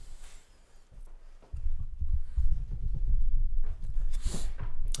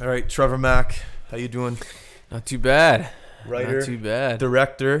All right, Trevor Mack, how you doing? Not too bad. Writer, Not too bad.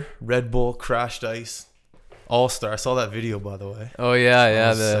 director, Red Bull, Crashed Ice, All-Star. I saw that video, by the way. Oh yeah, That yeah.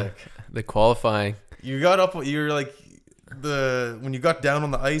 was The sick. the qualifying. You got up. You're like when you got down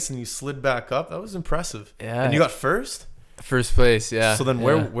on the ice and you slid back up. That was impressive. Yeah. And you got first. First place. Yeah. So then,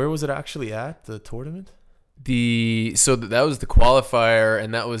 yeah. where was it actually at the tournament? That was the qualifier,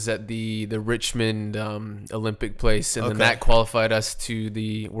 and that was at the Richmond Olympic place, and then Okay. that qualified us to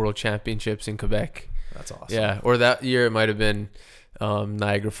the World Championships in Quebec. That's awesome. Yeah. Or that year it might have been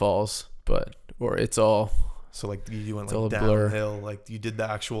Niagara Falls, or it's all. So like you went It's all like a blur. downhill, like you did the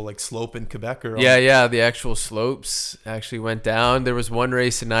actual like slope in Quebec, or Yeah, the actual slopes actually went down. There was one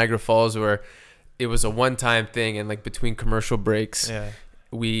race in Niagara Falls where it was a one-time thing, and like between commercial breaks, yeah.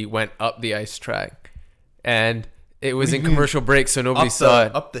 we went up the ice track, and it What was do in you mean? commercial break, so nobody saw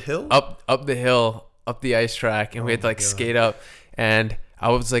it. Up the hill. Up the hill, up the ice track, and we Oh had to my like God. skate up, and I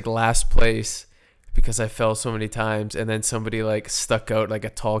was like last place because I fell so many times, and then somebody like stuck out like a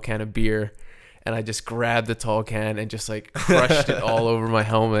tall can of beer, and I just grabbed the tall can and just like crushed it all over my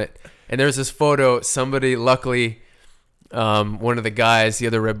helmet. And there's this photo, somebody luckily, one of the guys, the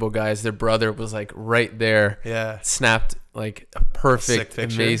other Red Bull guys, their brother was like right there, Yeah. snapped like a perfect, Sick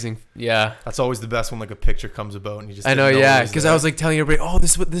picture. amazing, yeah. That's always the best when like a picture comes about and you just I know, didn't yeah, it was because there. I was like telling everybody, oh,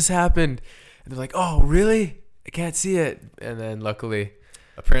 this happened, and they're like, oh, really? I can't see it. And then luckily,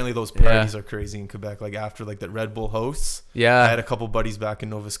 apparently those Yeah. parties are crazy in Quebec. Like after like that Red Bull hosts, I yeah, had a couple buddies back in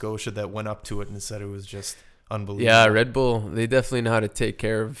Nova Scotia that went up to it and said it was just unbelievable. yeah, Red Bull, they definitely know how to take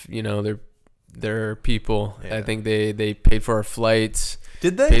care of their people. Yeah. I think they paid for our flights,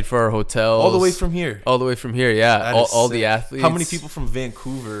 Did they? paid for our hotels, All the way from here. all the way from here. Yeah, That all, is all sick. the athletes. How many people from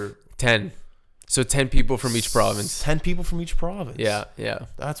Vancouver? 10. So 10 people from each province. 10 people from each province. Yeah.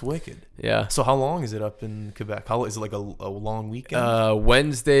 That's wicked. Yeah. So how long is it up in Quebec? How is it like a long weekend?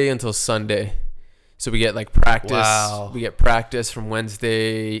 Wednesday until Sunday. So we get like practice. Wow. We get practice from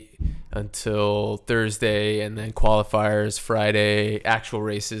Wednesday until Thursday, and then qualifiers Friday, actual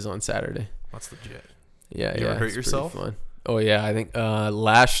races on Saturday. That's legit. Yeah, You yeah. ever hurt it's pretty yourself? Fun. Oh yeah, I think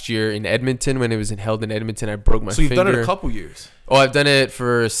last year in Edmonton, when it was held in Edmonton, I broke my So you've finger. done it a couple years. Oh, I've done it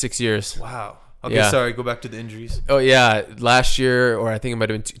for 6 years. Wow. Okay, Yeah. sorry. Go back to the injuries. Oh yeah, last year, or I think it might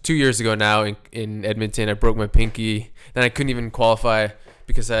have been 2 years ago now in Edmonton, I broke my pinky. Then I couldn't even qualify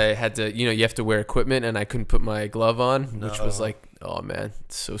because I had to, you have to wear equipment, and I couldn't put my glove on, which was No. like, oh man,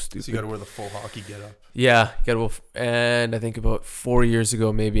 it's so stupid. So you got to wear the full hockey getup. Yeah, and I think about 4 years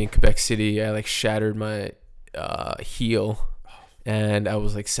ago, maybe in Quebec City, I like shattered my heel, and I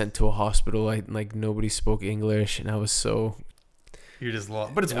was like sent to a hospital. Like nobody spoke English, and I was so. You're just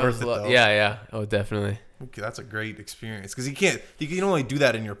lost, but it's I worth was it though. Yeah. Oh, definitely. Okay, that's a great experience because you can only do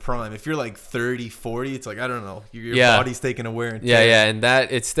that in your prime. If you're like 30, 40, it's like I don't know, your Yeah. body's taking a wear and Yeah, tear. yeah, and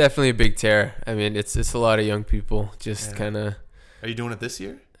that it's definitely a big tear. I mean, it's a lot of young people just Yeah. kind of. Are you doing it this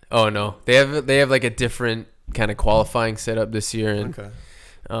year? Oh no, they have like a different kind of qualifying setup this year, and Okay.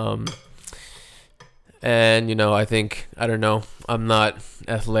 and I think I don't know. I'm not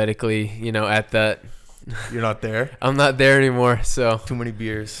athletically, at that. You're not there. I'm not there anymore, so Too many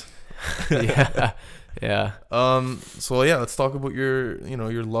beers. yeah, yeah. So yeah, let's talk about your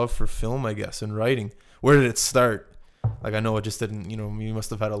love for film, I guess, and writing. Where did it start? Like I know it just didn't. You must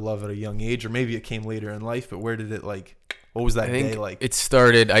have had a love at a young age, or maybe it came later in life. But where did it like? What was that I think day like? it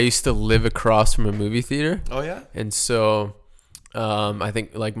started. I used to live across from a movie theater, Oh yeah. and so I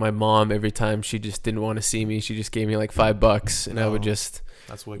think like my mom, every time she just didn't want to see me, she just gave me like $5, and I would No. just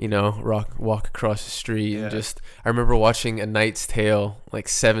That's what. walk across the street, Yeah. and just I remember watching A Knight's Tale like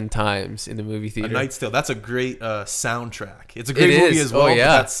 7 times in the movie A theater. Knight's Tale. That's a great soundtrack. It's a great It movie is. as well. Oh,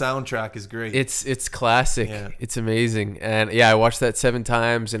 yeah. But that soundtrack is great. It's classic. Yeah. It's amazing. And yeah, I watched that 7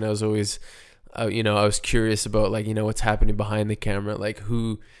 times, and I was always I was curious about like what's happening behind the camera, like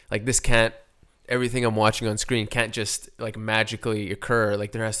who, like this can't, everything I'm watching on screen can't just like magically occur,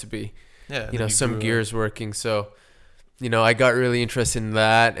 like there has to be yeah. and then you some grew up. gears working. So I got really interested in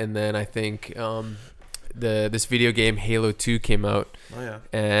that, and then I think this video game Halo 2 came out, Oh yeah.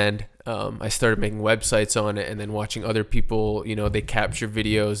 and I started making websites on it, and then watching other people, they capture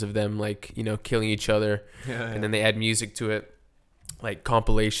videos of them like killing each other, Yeah. and then they add music to it, like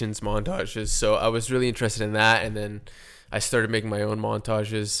compilations, montages. So I was really interested in that, and then I started making my own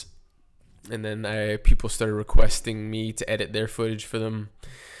montages, and then people started requesting me to edit their footage for them,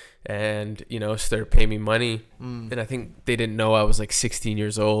 and started paying me money. And I think they didn't know I was like 16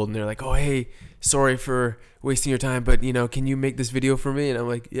 years old, and they're like, oh hey, sorry for wasting your time, but can you make this video for me? And I'm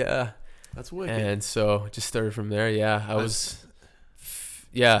like, yeah. That's wicked. And so just started from there. Yeah,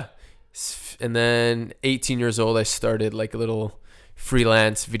 yeah. And then 18 years old, I started like a little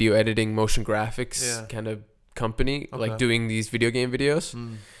freelance video editing, motion graphics Yeah. kind of company, Okay. like doing these video game videos.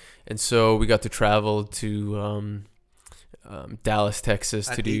 Mm. And so we got to travel to Dallas, Texas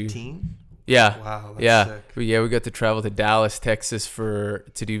At to do 18? yeah. Wow, that's Yeah, sick. we got to travel to Dallas, Texas to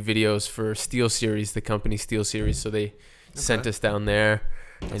do videos for Steel Series, the company Steel Series. So they sent Okay. us down there,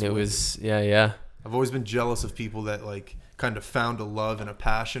 That's and it wicked. was yeah. I've always been jealous of people that like kind of found a love and a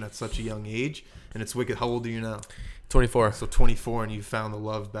passion at such a young age, and it's wicked. How old are you now? 24. So 24, and you found the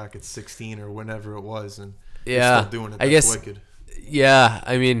love back at 16 or whenever it was, and Yeah, you're still doing it. I That's guess. wicked. Yeah,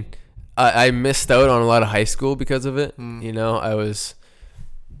 I mean, I missed out on a lot of high school because of it. Mm. You know, I was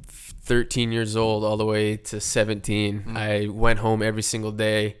 13 years old all the way to 17. Mm. I went home every single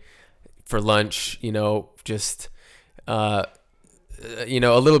day for lunch. You know, just a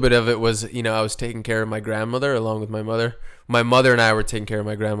little bit of it was, I was taking care of my grandmother along with my mother. My mother and I were taking care of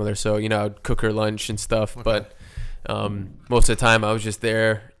my grandmother, so I would cook her lunch and stuff. Okay. But most of the time, I was just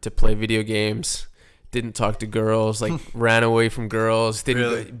there to play video games. Didn't talk to girls, like ran away from girls.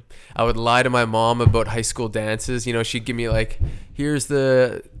 Really? I would lie to my mom about high school dances. She'd give me like, here's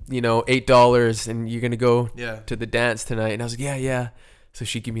the $8, and you're gonna go Yeah. to the dance tonight. And I was like, yeah. So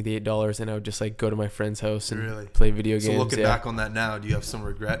she'd give me the $8, and I would just like go to my friend's house and Really? play video games. So looking yeah. back on that now, do you have some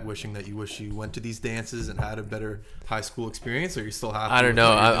regret wishing that you went to these dances and had a better high school experience, or you're still happy? I don't with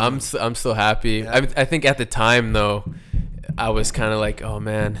know. what you're I'm doing? I'm still happy. Yeah. I think at the time though, I was kind of like, oh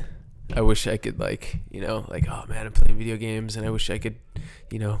man, I wish I could like, oh man, I'm playing video games and I wish I could,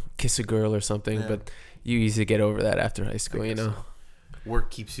 kiss a girl or something. Yeah. But you easily get over that after high school, guess so.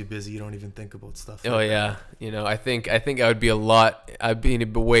 Work keeps you busy. You don't even think about stuff. Oh like yeah, I think I'd be in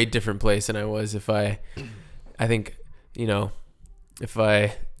a way different place than I was if I think, if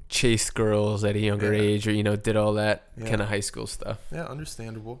I chased girls at a younger Yeah. age or did all that Yeah. kind of high school stuff. Yeah,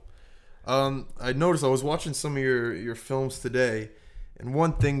 understandable. I noticed I was watching some of your films today, and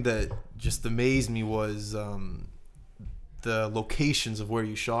one thing that just amazed me was the locations of where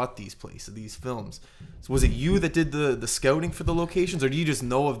you shot these films. So was it you that did the scouting for the locations, or do you just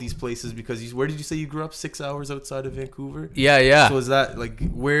know of these places because where did you say you grew up? 6 hours outside of Vancouver. Yeah. So is that like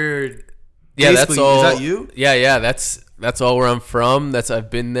where? Yeah, that's basically, all. Is that you? Yeah. That's all where I'm from. I've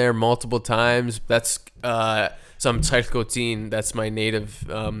been there multiple times. So I'm Tsakhkotin. That's my native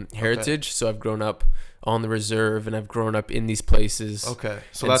heritage. So I've grown up on the reserve, and I've grown up in these places. Okay,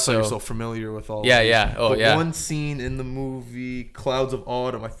 so And that's why you're so- so familiar with all. Yeah, of these. yeah. Oh, But yeah. One scene in the movie Clouds of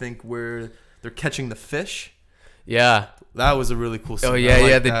Autumn, I think, where they're catching the fish. Yeah. That was a really cool scene. Oh I yeah, like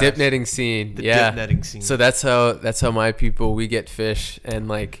yeah. The that. dip netting scene. The yeah. dip netting scene. So that's how my people, we get fish, and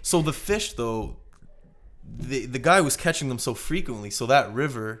like So the fish, though, the guy was catching them so frequently. So that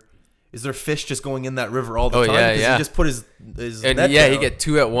river, is there fish just going in that river all the Oh, time? yeah, 'Cause yeah. He just put his and net yeah, down. you get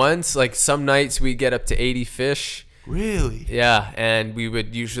 2 at once. Like some nights we get up to 80 fish. Really? Yeah, and we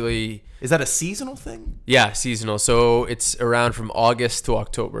would usually Is that a seasonal thing? seasonal. So it's around from August to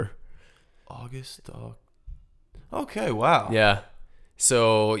October. August. Okay. Wow. Yeah.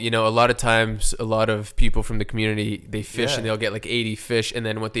 So, a lot of times, a lot of people from the community, they fish Yeah. and they'll get like 80 fish. And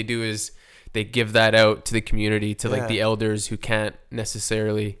then what they do is they give that out to the community, to like Yeah. the elders who can't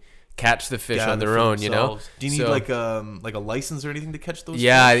necessarily catch the fish on Gather their for own, themselves. Do you need So- like a license or anything to catch those?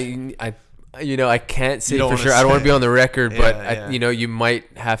 Yeah. fish? I can't say You don't for wanna sure. I don't want to say. be on the record, but Yeah, yeah. you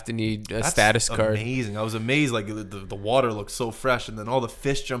might have to need a That's status card. Amazing! I was amazed. Like the water looked so fresh, and then all the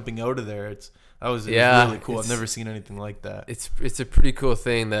fish jumping out of there. It was Yeah, really cool. I've it's- never seen anything like that. It's a pretty cool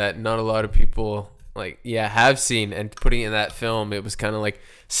thing that not a lot of people have seen, and putting it in that film, it was kind of like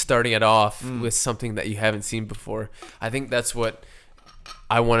starting it off with something that you haven't seen before. I think that's what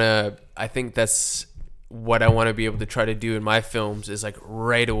I want to be able to try to do in my films, is like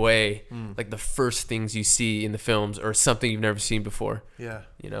right away, like the first things you see in the films or something you've never seen before, Yeah.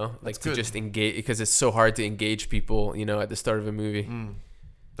 like to good. just engage, because it's so hard to engage people, at the start of a movie.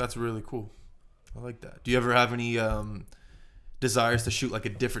 That's really cool. I like that. Do you ever have any desires to shoot like a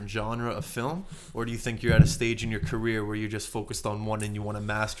different genre of film, or do you think you're at a stage in your career where you're just focused on one and you want to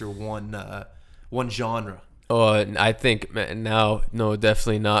master one genre? Oh, and I think, man, no,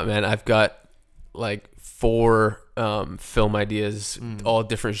 definitely not, man. I've got like 4 film ideas, all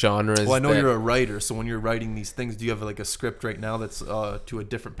different genres. Well, I know that- you're a writer, so when you're writing these things, do you have like a script right now that's to a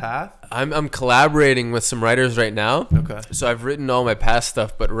different path? I'm collaborating with some writers right now. Okay. So I've written all my past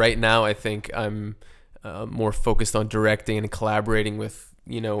stuff, but right now I think I'm more focused on directing and collaborating with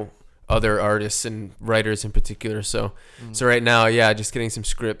other artists and writers in particular. So right now, just getting some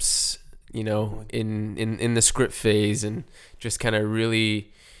scripts, in the script phase, and just kind of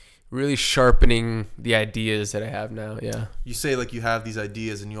really really sharpening the ideas that I have now. Yeah. You say like you have these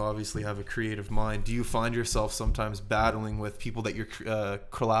ideas and you obviously have a creative mind. Do you find yourself sometimes battling with people that you're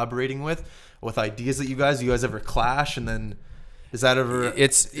collaborating with ideas that you guys ever clash? And then is that ever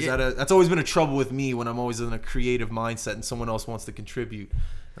that's always been a trouble with me when I'm always in a creative mindset and someone else wants to contribute,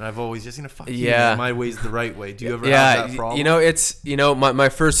 and I've always just fuck you, man, my way's the right way. Do you ever have that problem? It's my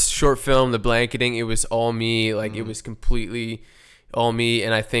first short film, The Blanketing, it was all me. Like it was completely all me,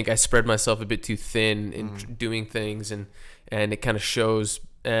 and I think I spread myself a bit too thin in doing things, and it kind of shows.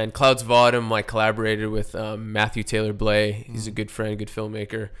 And Clouds of Autumn, I collaborated with Matthew Taylor Blay. He's a good friend, good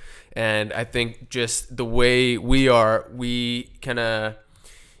filmmaker, and I think just the way we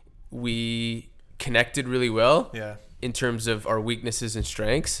connected really well. Yeah. In terms of our weaknesses and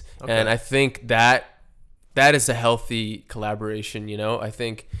strengths, and I think that is a healthy collaboration. I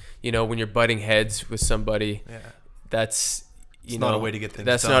think when you're butting heads with somebody, that's not a way to get things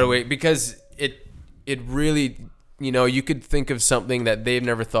that's done. Not a way, because it really, you could think of something that they've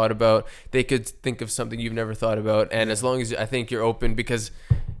never thought about, they could think of something you've never thought about, and as long as I think you're open, because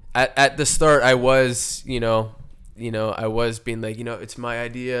at the start I was I was being like, it's my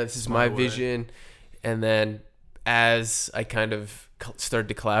idea, this is my vision, and then as I kind of started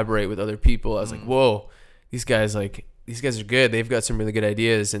to collaborate with other people, I was like, whoa, these guys are good. They've got some really good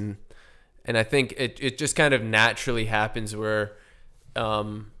ideas. And I think it just kind of naturally happens where,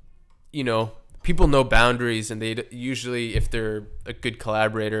 people know boundaries, and they usually, if they're a good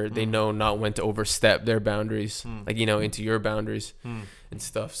collaborator, they know not when to overstep their boundaries, into your boundaries and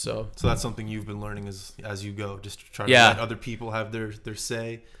stuff. So that's something you've been learning as you go, just try to let other people have their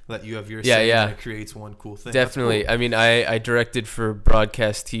say, let you have your say, and it creates one cool thing. Definitely. Cool. I mean, I directed for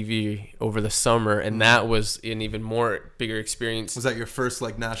broadcast TV over the summer, and that was an even bigger experience. Was that your first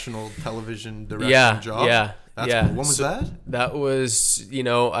national television directing job? Yeah. That's cool. When was that? That was,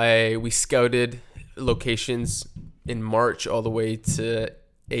 we scouted locations in March all the way to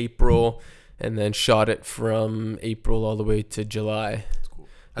April, and then shot it from April all the way to July. That's cool.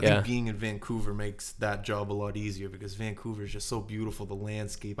 I think being in Vancouver makes that job a lot easier, because Vancouver is just so beautiful, the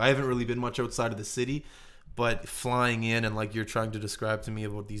landscape. I haven't really been much outside of the city, but flying in and like you're trying to describe to me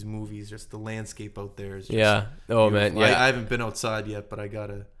about these movies, just the landscape out there is just beautiful. Man, I haven't been outside yet, but I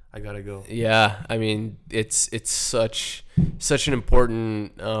gotta go. Yeah, I mean, it's such an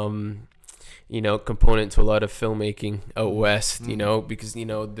important component to a lot of filmmaking out west, because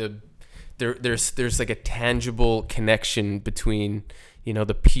there's like a tangible connection between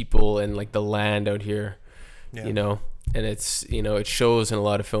the people and like the land out here, and it's it shows in a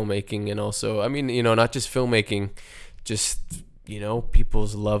lot of filmmaking, and also, I mean, not just filmmaking, just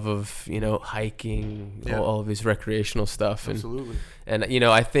people's love of hiking, all of this recreational stuff. Absolutely. And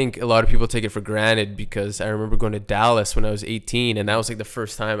I think a lot of people take it for granted, because I remember going to Dallas when I was 18, and that was like the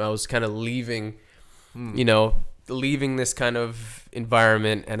first time I was kind of leaving this kind of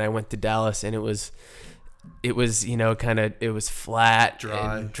environment, and I went to Dallas, and it was it was flat,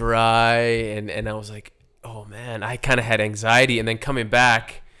 dry, and I was like, oh man, I kind of had anxiety. And then coming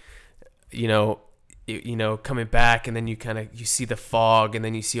back, coming back, and then you see the fog, and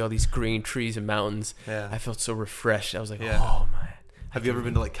then you see all these green trees and mountains. Yeah. I felt so refreshed. I was like, oh man. Have you ever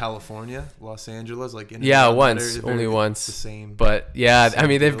been to California, Los Angeles, once, only once. The same. But I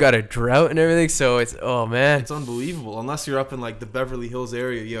mean, they've got a drought and everything, so it's it's unbelievable. Unless you're up in the Beverly Hills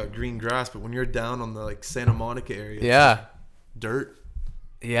area, you got green grass. But when you're down on the Santa Monica area, it's dirt.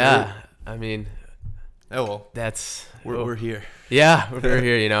 Yeah, dirt. I mean, we're here. Yeah, we're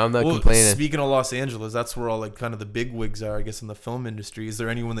here. I'm not complaining. Speaking of Los Angeles, that's where all kind of the big wigs are, I guess, in the film industry. Is there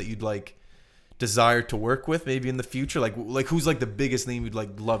anyone that you'd desire to work with maybe in the future, like who's the biggest name you'd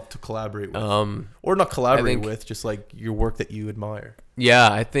love to collaborate with, or not collaborate with, just your work that you admire?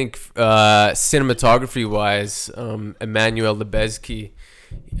 I think cinematography wise, Emmanuel Lubezki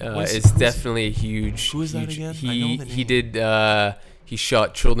is definitely a huge. Who is that again? He did he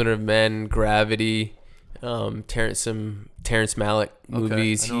shot Children of Men, Gravity, Terrence Malick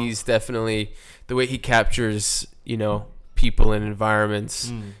movies. Okay, he's definitely, the way he captures people and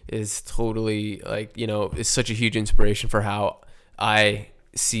environments is totally is such a huge inspiration for how I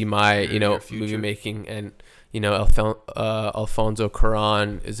see my movie making. And Alfonso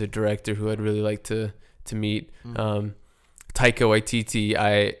Cuarón is a director who I'd really like to meet. Taika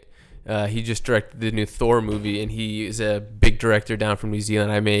Waititi, he just directed the new Thor movie, and he is a big director down from New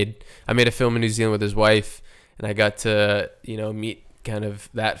Zealand. I made a film in New Zealand with his wife, and I got to meet kind of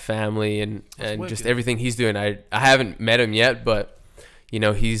that family and just everything he's doing. I haven't met him yet, but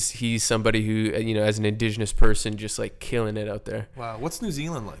he's somebody who as an indigenous person, just killing it out there. Wow. What's New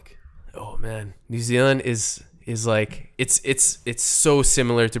Zealand like? Oh man, New Zealand is is like it's so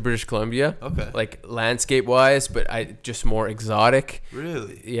similar to British Columbia. Okay. Like landscape wise, but I just more exotic.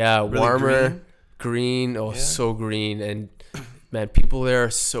 Really? Yeah, Really warmer, green. Oh, Yeah. so green. And man, people there are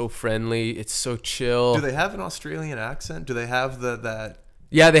so friendly. It's so chill. Do they have an Australian accent? Do they have that?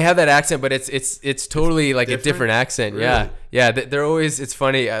 Yeah, they have that accent, but it's totally like a different? different accent. Really? Yeah, yeah. They're always. It's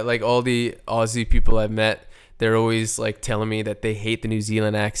funny. Like all the Aussie people I've met, they're always like telling me that they hate the New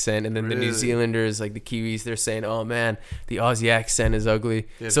Zealand accent, and then the New Really? Zealanders, like the Kiwis, they're saying, "Oh man, the Aussie accent is ugly."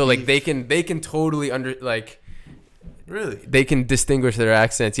 They have So like beef. they can totally Really? they can distinguish their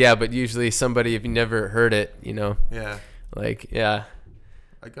accents. Yeah, but usually somebody, if you never heard it, Yeah. like yeah.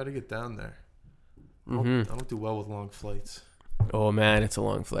 I gotta get down there. Mhm. I don't do well with long flights. Oh man, it's a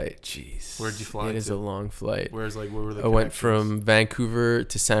long flight. Jeez. Where'd you fly It is to? a long flight. Where were the I went connections? from Vancouver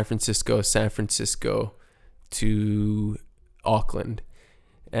to San Francisco to Auckland.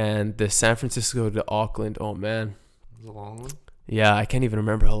 And the San Francisco to Auckland, oh man. It was a long one. Yeah, I can't even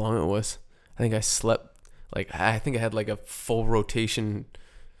remember how long it was. I think I slept I think I had like a full rotation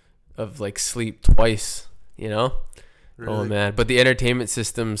of like sleep twice, Oh Really? man. But the entertainment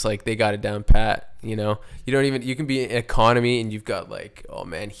systems, like they got it down pat, You can be in economy and you've got like, oh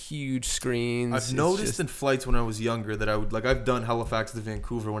man, huge screens. I've noticed in flights when I was younger that I would I've done Halifax to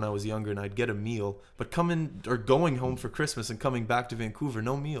Vancouver when I was younger, and I'd get a meal, but going home for Christmas and coming back to Vancouver,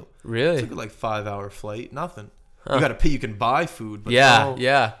 no meal. Really? It's like 5-hour flight, nothing. Huh. You gotta pay. You can buy food, but Yeah.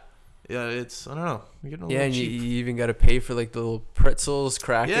 yeah. It's I don't know. You're getting a Yeah, little and you cheap. even got to pay for like the little pretzels,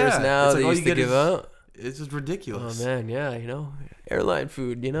 crackers Yeah, now it's like they all used you to get give is- out. It's just Oh ridiculous. man, yeah, airline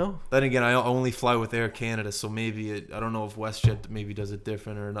food, Then again, I only fly with Air Canada, so maybe I don't know if WestJet maybe does it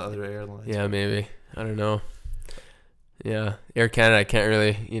different or another airline. Yeah, maybe. I don't know. Yeah, Air Canada, I can't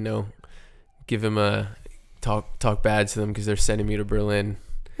really, give them a talk bad to them because they're sending me to Berlin.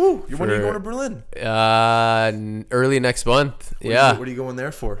 Woo! When are you For- going to Berlin? Early next month. What Yeah, are you going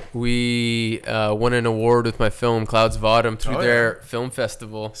there for? we won an award with my film Clouds of Autumn through Oh, their film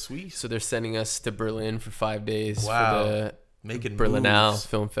festival. Sweet. So they're sending us to Berlin for 5 days Wow. for the Making Berlinale moves.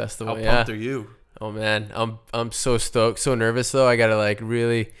 Film Festival. How Yeah. pumped are you? Oh man, I'm so stoked, so nervous though. I gotta like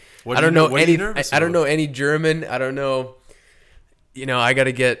really. What I are don't you- know what are you any. nervous I don't about? know any German. I don't know. I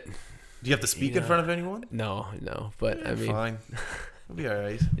gotta get. Do you have to speak in Yeah. front of anyone? No. But I mean, Fine. It'll be all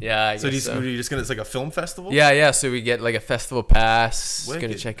right. yeah. I So, guess so. are you just gonna? It's like a film festival. Yeah. So we get like a festival pass. Gonna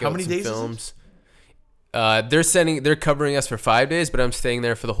Wicked. check How out many some days is it? films. They're covering us for 5 days, but I'm staying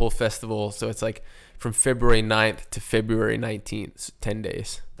there for the whole festival. So it's like from February 9th to February 19th, so 10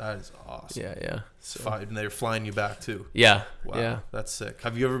 days. That is awesome. Yeah. So, And they're flying you back too. yeah. Wow, Yeah. that's sick.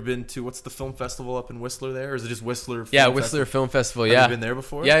 Have you ever been to what's the film festival up in Whistler there, or is it just Whistler? Yeah, Film Whistler Festival? Film Festival. Have Yeah. you been there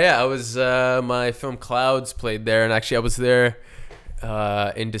before? Yeah. I was my film Clouds played there, and actually I was there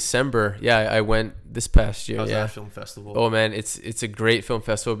in December. Yeah, I went this past year. How's Yeah. that film festival? Oh man, it's a great film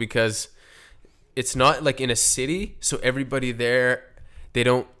festival because it's not like in a city, so everybody there, they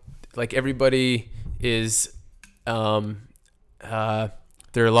don't like everybody is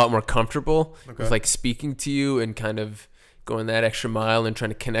they're a lot more comfortable Okay. with like speaking to you and kind of going that extra mile and trying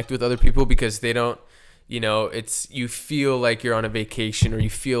to connect with other people because they don't, you feel like you're on a vacation or you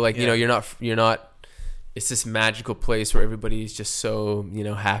feel like, Yeah. you're not, it's this magical place where everybody is just so,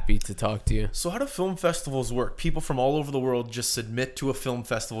 happy to talk to you. So how do film festivals work? People from all over the world just submit to a film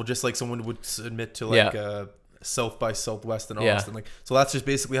festival, just like someone would submit to like South by Southwest in Yeah. Austin. Like, so that's just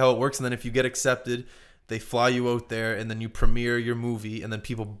basically how it works. And then if you get accepted, they fly you out there, and then you premiere your movie, and then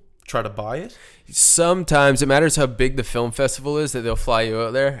people try to buy it. Sometimes it matters how big the film festival is that they'll fly you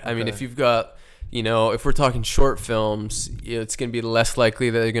out there. I mean, Okay. if you've got, if we're talking short films, it's going to be less likely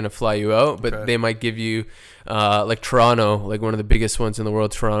that they're going to fly you out, but Okay. they might give you, like Toronto, like one of the biggest ones in the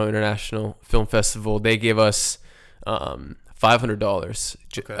world, Toronto International Film Festival. They gave us $500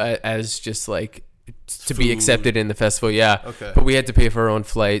 Okay. as just like to be Food. accepted in the festival. Yeah. Okay. But we had to pay for our own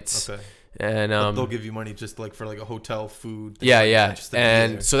flights. Okay. And But they'll give you money just like for like a hotel, food. things yeah, like yeah. that, just to be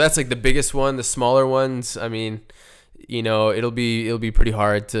And there. so that's like the biggest one. The smaller ones, I mean, it'll be pretty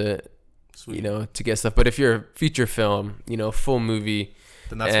hard to, Sweet. to get stuff. But if you're a feature film, full movie,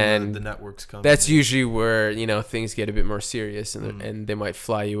 then that's when and the networks come. that's usually where, things get a bit more serious and Mm. and they might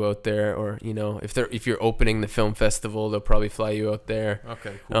fly you out there, or, if you're opening the film festival, they'll probably fly you out there.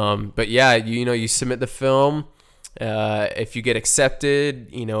 Okay, cool. But yeah, you submit the film. If you get accepted,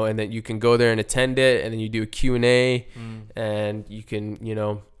 and then you can go there and attend it, and then you do a Q&A, and you can,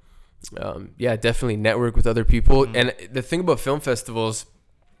 definitely network with other people. And the thing about film festivals,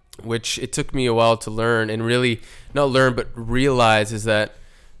 which it took me a while to learn and really not learn, but realize, is that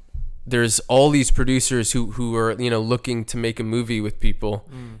there's all these producers who are, looking to make a movie with people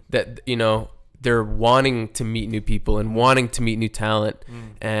that, they're wanting to meet new people and wanting to meet new talent.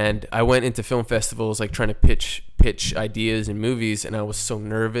 And I went into film festivals like trying to pitch ideas and movies, and I was so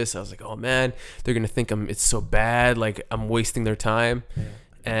nervous. I was like, oh man, they're gonna think it's so bad, like I'm wasting their time.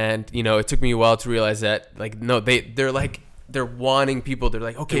 And it took me a while to realize that, like, no, they're wanting people. They're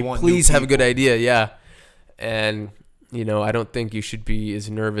like, okay, please have a good idea. Yeah. And I don't think you should be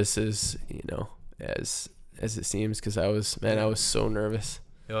as nervous as as it seems, because I was so nervous.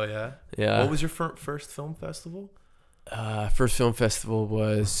 Oh yeah. Yeah. What was your first film festival? First film festival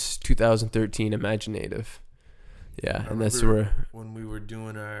was 2013 Imaginative. Yeah, and that's where when we were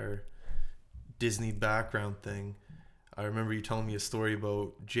doing our Disney background thing, I remember you telling me a story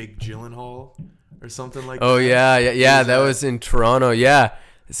about Jake Gyllenhaal or something like that. Oh yeah. That was in Toronto. Yeah.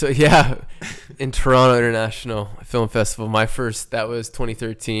 So yeah, in Toronto International Film Festival. My first, that was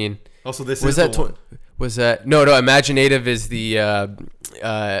 2013. Also, this was is that the one. Was that no Imaginative is the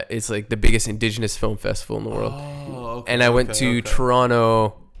it's like the biggest Indigenous film festival in the world. Oh, okay. And I went to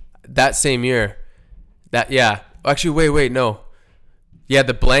Toronto that same year. Actually, wait, no. Yeah,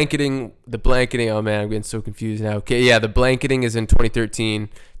 the blanketing. Oh man, I'm getting so confused now. Okay, yeah, the blanketing is in 2013.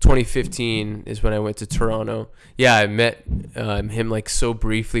 2015 is when I went to Toronto. Yeah, I met him like so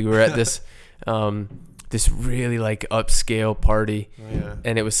briefly. We were at this this really like upscale party. Oh, yeah.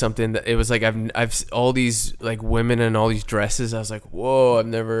 And it was something that it was like I've all these like women in all these dresses. I was like, whoa,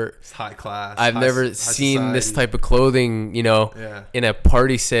 It's high class. I've never high seen society. this type of clothing, in a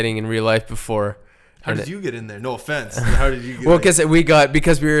party setting in real life before. How did you get in there? No offense. How did you get well, in?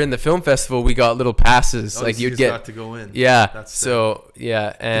 because we were in the film festival, we got little passes. Oh, like so you'd you get got to go in. Yeah. That's so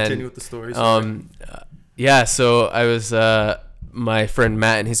yeah, and continue with the stories. yeah. So I was my friend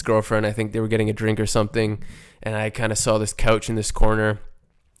Matt and his girlfriend. I think they were getting a drink or something, and I kind of saw this couch in this corner.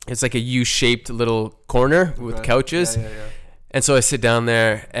 It's like a U-shaped little corner with couches, Yeah. and so I sit down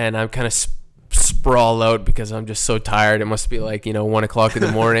there and I'm kind of sprawl out because I'm just so tired. It must be like 1 o'clock in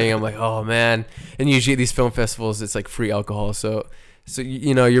the morning. I'm like, oh man. And usually at these film festivals it's like free alcohol, so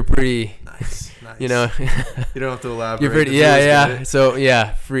you're pretty nice. you don't have to elaborate. you're pretty so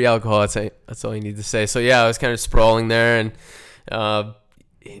yeah, free alcohol, that's all you need to say. So yeah, I was kind of sprawling there, and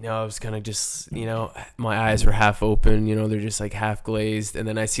I was kind of just my eyes were half open, they're just like half glazed, and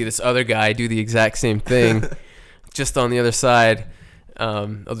then I see this other guy do the exact same thing just on the other side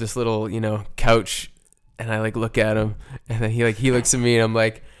of this little couch, and I like look at him, and then he looks at me, and I'm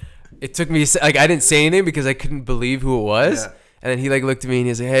like, it took me like I didn't say anything because I couldn't believe who it was. Yeah. And then he like looked at me and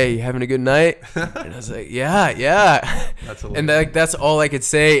he's like, hey, you having a good night? And I was like, yeah. That's and that's all I could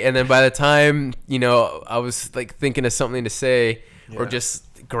say. And then by the time I was like thinking of something to say, or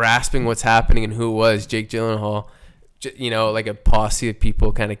just grasping what's happening and who it was, Jake Gyllenhaal, like a posse of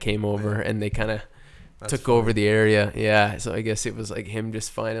people kind of came over, and they kind of took over the area. Yeah, so I guess it was like him just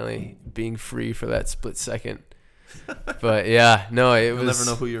finally being free for that split second. But yeah, no, You'll never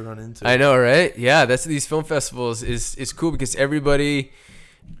know who you run into. I know, right? Yeah, that's these film festivals is cool because everybody,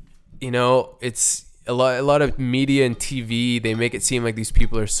 it's a lot of media and TV. They make it seem like these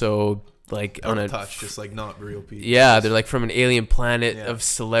people are so like on a touch, just like not real people. Yeah, they're like from an alien planet of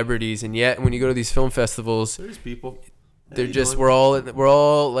celebrities, and yet when you go to these film festivals, there's people. They're just we're all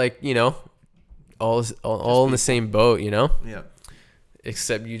like all in the same boat, Yeah.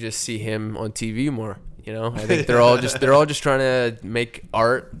 Except you just see him on TV more. I think they're all just trying to make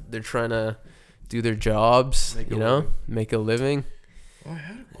art. They're trying to do their jobs. Make a living. Oh, I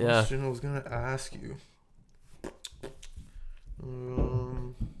had a question I was gonna ask you.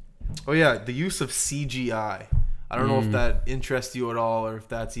 The use of CGI. I don't know if that interests you at all, or if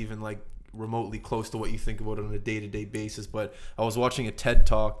that's even like remotely close to what you think about it on a day-to-day basis. But I was watching a TED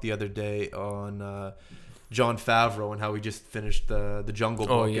Talk the other day on Jon Favreau and how he just finished the Jungle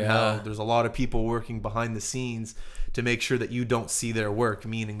Book, and how there's a lot of people working behind the scenes to make sure that you don't see their work,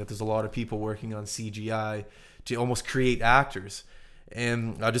 meaning that there's a lot of people working on CGI to almost create actors.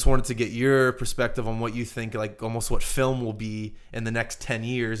 And I just wanted to get your perspective on what you think, like almost what film will be in the next 10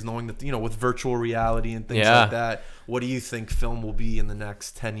 years, knowing that, with virtual reality and things like that. What do you think film will be in the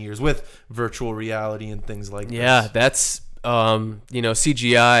next 10 years with virtual reality and things like that? Yeah, that's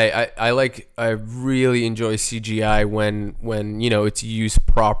CGI. I really enjoy CGI when it's used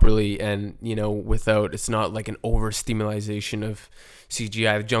properly, and without, it's not like an overstimulation of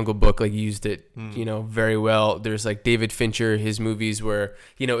CGI. The Jungle Book used it very well. There's like David Fincher, his movies where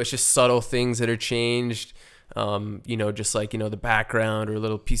it's just subtle things that are changed, just like the background or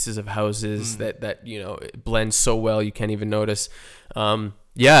little pieces of houses that it blends so well you can't even notice.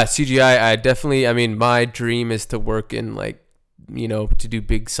 CGI, I mean, my dream is to work in like to do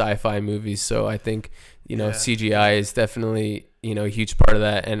big sci-fi movies. So I think, Yeah. CGI is definitely, a huge part of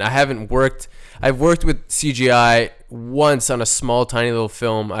that. And I've worked with CGI once on a small, tiny little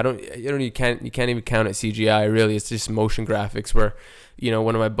film. You can't even count it CGI really. It's just motion graphics where,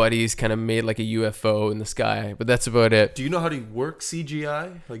 one of my buddies kind of made like a UFO in the sky, but that's about it. Do you know how to work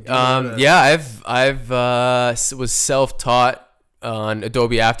CGI? Like, do you know how to- Yeah, I've was self-taught on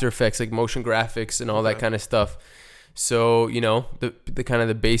Adobe After Effects, like motion graphics and all that Okay. kind of stuff. So, the kind of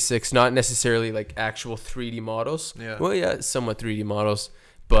the basics, not necessarily like actual 3D models. Yeah. Well, yeah, somewhat 3D models,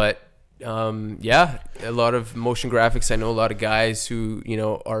 but yeah, a lot of motion graphics. I know a lot of guys who,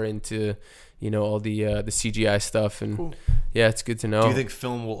 are into, all the CGI stuff, and Cool. yeah, it's good to know. Do you think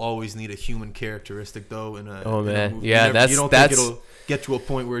film will always need a human characteristic though? Oh, in a man. movie? Yeah, you don't think it'll get to a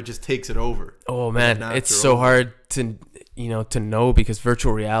point where it just takes it over? Oh Like man, an actor it's so over. hard to know because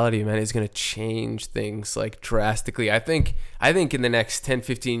virtual reality, man, is going to change things like drastically. I think in the next 10,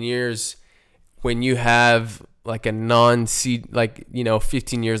 15 years, when you have like a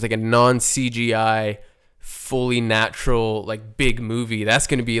 15 years, like a non-CGI, fully natural, like big movie, that's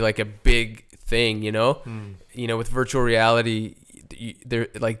going to be like a big thing, with virtual reality,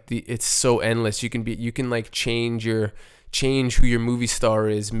 it's so endless. You can like change who your movie star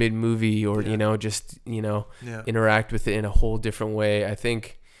is mid-movie, or Yeah. yeah. interact with it in a whole different way. I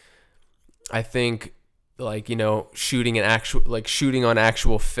think like, shooting on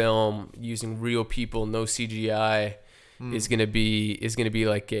actual film using real people, no CGI, is going to be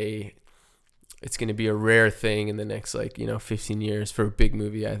like it's going to be a rare thing in the next 15 years for a big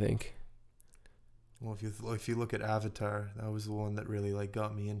movie, I think. Well, if you look at Avatar, that was the one that really like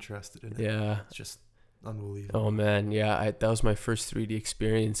got me interested in it. Yeah. It's just unbelievable. Oh man, yeah, that was my first 3D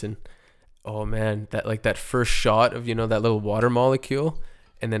experience, and oh man, that first shot of that little water molecule,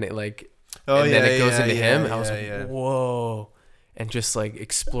 and then it then it goes into him. I was like, whoa, and just like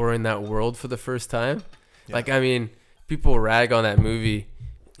exploring that world for the first time. Yeah. Like, I mean, people rag on that movie,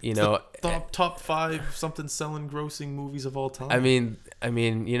 top 5 something selling grossing movies of all time. I mean,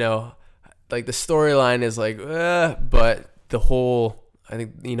 like the storyline is like, but the whole. I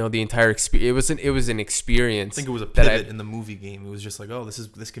think the entire experience. It was an experience. I think it was a pivot in the movie game. It was just like, oh,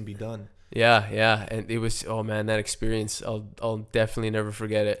 this can be done. Yeah, and it was, oh man, that experience. I'll definitely never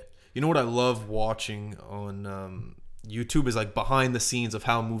forget it. You know what I love watching on YouTube is like behind the scenes of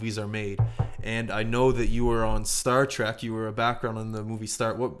how movies are made. And I know that you were on Star Trek. You were a background on the movie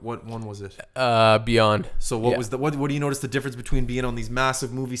Star. What one was it? Beyond. So what do you notice the difference between being on these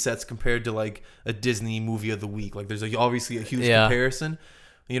massive movie sets compared to like a Disney movie of the week? Like there's obviously a huge comparison.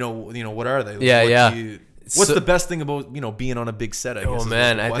 What are they? What's the best thing about being on a big set? I guess. Oh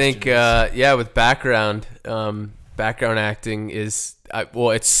man, I think with background acting is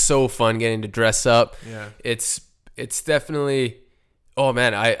it's so fun getting to dress up. Yeah. It's definitely. Oh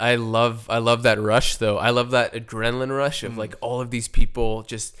man, I love that rush though. I love that adrenaline rush of like all of these people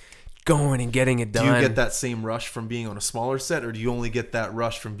just going and getting it done. Do you get that same rush from being on a smaller set, or do you only get that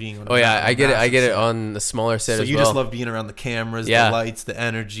rush from being on? I get it on the smaller set as well. So you just love being around the cameras, the lights, the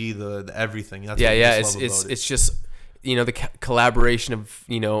energy, the everything. That's what you just love about it. It's just the collaboration of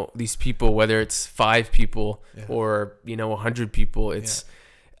these people, whether it's 5 people or 100 people. It's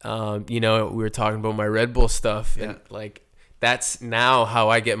we were talking about my Red Bull stuff and like. That's now how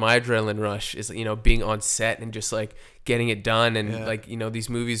I get my adrenaline rush is, being on set and just like getting it done. And like, these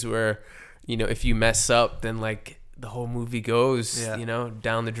movies where, if you mess up, then like the whole movie goes,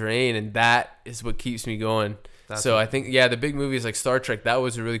 down the drain. And that is what keeps me going. I think, the big movies like Star Trek, that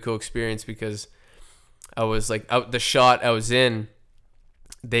was a really cool experience because I was like the shot I was in,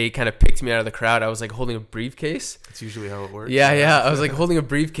 they kind of picked me out of the crowd. I was like holding a briefcase. That's usually how it works. Yeah. I was like holding a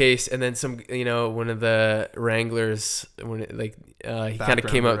briefcase, and then some, one of the wranglers, he kind of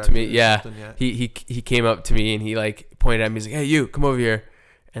came up to me. Yeah, he came up to me and he like pointed at me. He's like, "Hey, you, come over here."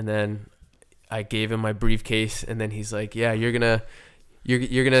 And then I gave him my briefcase, and then he's like, "Yeah, you're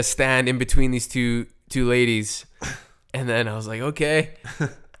gonna stand in between these two ladies." And then I was like, "Okay."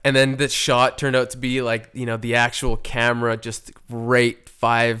 And then the shot turned out to be like, the actual camera just right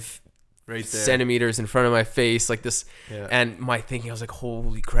 5 centimeters in front of my face like this. Yeah. And my thinking, I was like,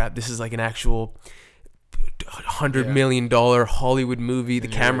 holy crap, this is like an actual $100 million Hollywood movie. The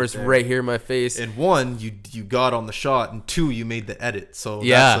camera's right here in my face. And 1, you got on the shot, and 2, you made the edit. So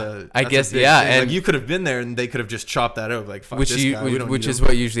I guess and like you could have been there, and they could have just chopped that out. Like, fuck which this guy. Which is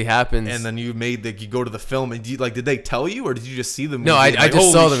what usually happens. And then you go to the film, and did they tell you, or did you just see the movie? No, I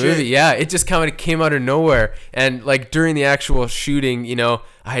just saw the movie. Yeah, it just kind of came out of nowhere. And like during the actual shooting, I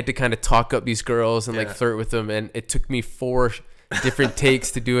had to kind of talk up these girls and like flirt with them, and it took me 4 different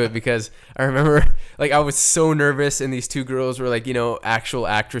takes to do it, because I remember like I was so nervous, and these two girls were like, actual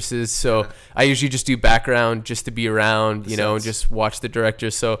actresses. So I usually just do background just to be around, just watch the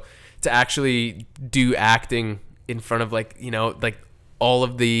director. So to actually do acting in front of like all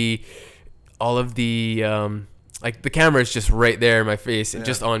of the like the camera is just right there in my face and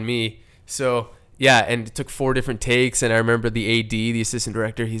just on me. So yeah, and it took 4 different takes. And I remember the AD, the assistant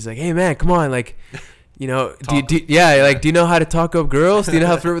director, he's like, "Hey man, come on, like, do you know how to talk up girls? Do you know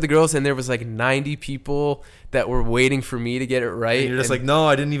how to flirt with the girls?" And there was like 90 people that were waiting for me to get it right. And you're just like, "No,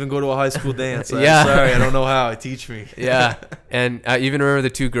 I didn't even go to a high school dance. Sorry, I don't know how. Teach me." Yeah. And I even remember the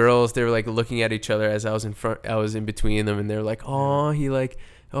 2 girls, they were like looking at each other as I was in between them, and they're like, "Oh,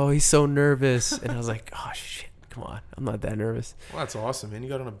 he's so nervous." And I was like, "Oh shit, come on, I'm not that nervous." Well, that's awesome, man. You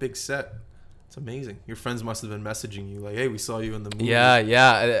got on a big set. It's amazing. Your friends must have been messaging you like, "Hey, we saw you in the movie." Yeah.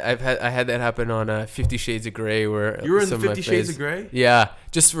 I had that happen on 50 Shades of Grey, where you were in the 50 Shades of Grey. Yeah,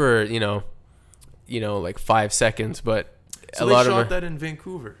 just for like 5 seconds, but so a lot of that in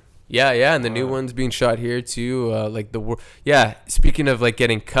Vancouver. Yeah, and the new one's being shot here too. Speaking of like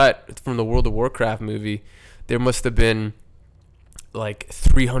getting cut from the World of Warcraft movie, there must have been like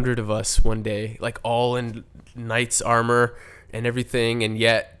 300 of us one day, like all in knight's armor and everything, and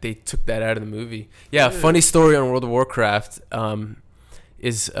yet they took that out of the movie. Yeah, funny story on World of Warcraft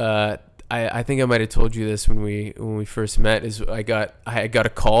is I think I might have told you this when we first met. Is I got a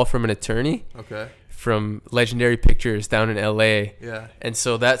call from an attorney. Okay. From Legendary Pictures down in LA. Yeah. And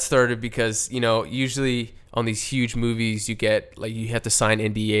so that started because usually on these huge movies you get like you have to sign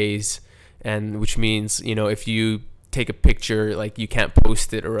NDAs, and which means if you take a picture, like you can't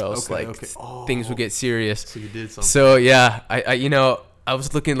post it, or else things would get serious. So you did something. So yeah, I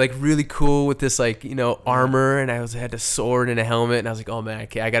was looking like really cool with this like armor, and I had a sword and a helmet, and I was like, oh man,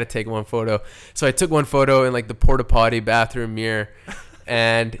 okay, I got to take one photo. So I took one photo in like the porta potty bathroom mirror,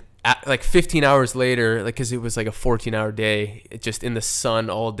 and like 15 hours later, like because it was like a 14-hour day, just in the sun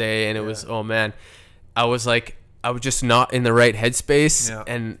all day, and it was, oh man, I was just not in the right headspace.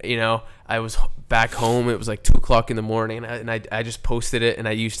 And I was back home, it was like 2:00 in the morning, and I just posted it, and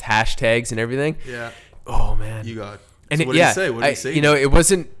I used hashtags and everything. Oh man, you got. And so what did he say? It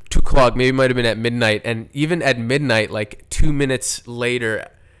wasn't 2:00, maybe it might have been at midnight. And even at midnight, like 2 minutes later,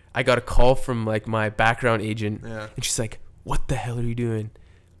 I got a call from like my background agent, and she's like, "What the hell are you doing?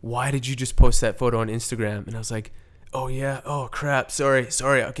 Why did you just post that photo on Instagram?" And I was like, "Oh yeah, oh crap, sorry,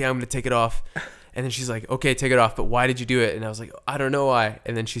 okay, I'm gonna take it off." And then she's like, "Okay, take it off, but why did you do it?" And I was like, "I don't know why."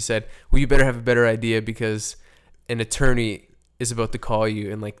 And then she said, "Well, you better have a better idea, because an attorney is about to call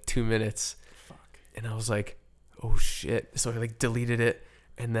you in like 2 minutes." Fuck. And I was like, oh shit. So I like deleted it,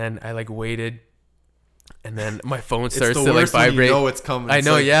 and then I like waited, and then my phone starts to like vibrate. You know it's coming. I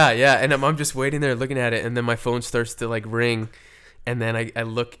know, yeah. And I'm just waiting there looking at it, and then my phone starts to like ring, and then I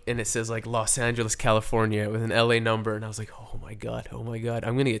look, and it says like Los Angeles, California with an LA number, and I was like, oh my god, I'm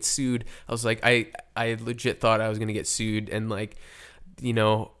gonna get sued. I was like, I legit thought I was gonna get sued, and like, they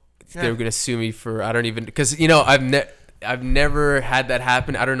were gonna sue me for, I don't even, because I've never had that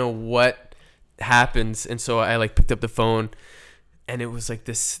happen. I don't know what happens. And so I like picked up the phone, and it was like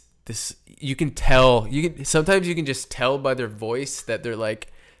this you can sometimes you can just tell by their voice that they're like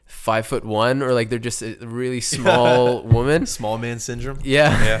 5'1", or like they're just a really small woman. Small man syndrome.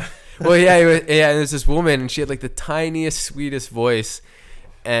 Yeah. Well, yeah, and there's this woman, and she had like the tiniest, sweetest voice,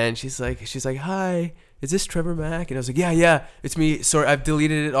 and she's like, "Hi, is this Trevor Mack?" And I was like, yeah, it's me. Sorry, I've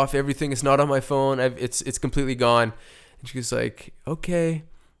deleted it off everything. It's not on my phone. It's completely gone. And she was like, "Okay,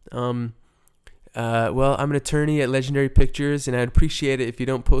 well, I'm an attorney at Legendary Pictures, and I'd appreciate it if you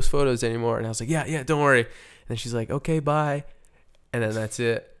don't post photos anymore." And I was like, yeah, don't worry. And then she's like, "Okay, bye." And then that's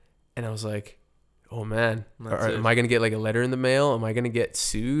it. And I was like, oh man, am I going to get like a letter in the mail? Am I going to get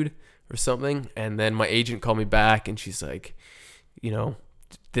sued or something? And then my agent called me back, and she's like,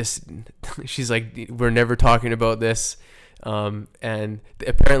 she's like, "We're never talking about this." And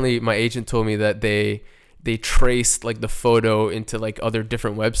apparently my agent told me that they traced like the photo into like other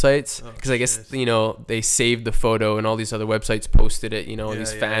different websites, because I guess they saved the photo, and all these other websites posted it,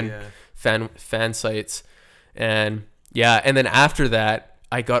 these fan sites. And and then after that,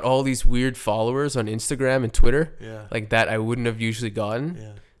 I got all these weird followers on Instagram and Twitter, like that I wouldn't have usually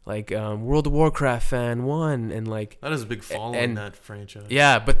gotten. Like World of Warcraft fan 1, and like that is a big following in that franchise.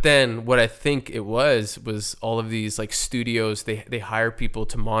 Yeah, but then what I think it was all of these like studios, they hire people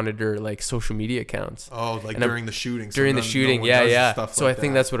to monitor like social media accounts. Oh, like during the shooting. During the shooting, So I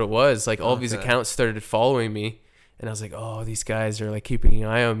think that's what it was. Like all of these accounts started following me, and I was like, oh, these guys are like keeping an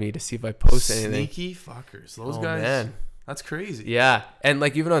eye on me to see if I post anything. Sneaky fuckers. Those guys. Man. That's crazy. Yeah, and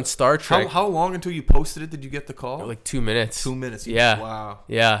like even on Star Trek, How long until you posted it did you get the call? like 2 minutes. 2 minutes. Yeah. Wow.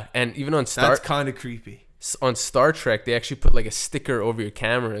 Yeah, and even on That's kind of creepy. Star Trek, they actually put like a sticker over your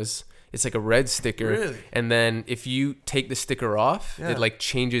cameras. It's like a red sticker. Really? And then if you take the sticker off, Yeah. it like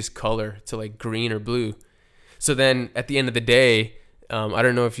changes color to like green or blue. So then at the end of the day, I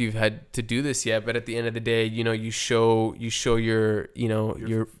don't know if you've had to do this yet, but at the end of the day, you know, you show your, you know,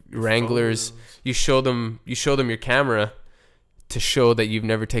 your wranglers, photos. you show them your camera to show that you've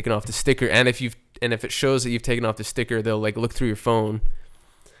never taken off the sticker. And if it shows that you've taken off the sticker, they'll like look through your phone.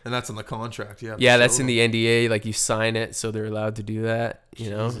 And that's in the contract. Yeah, that's in the NDA. Like you sign it, so they're allowed to do that.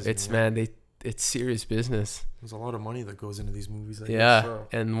 You know, Jesus, it's man. it's serious business. There's a lot of money that goes into these movies. I Yeah, guess, so.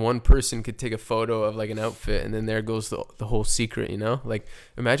 and one person could take a photo of like an outfit, and then there goes the whole secret. You know, like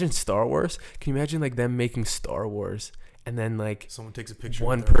imagine Star Wars. Can you imagine like them making Star Wars, and then like Someone takes a picture.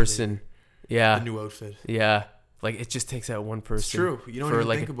 one of their person, yeah, the new outfit. yeah, like it just takes that one person. It's true. You don't for even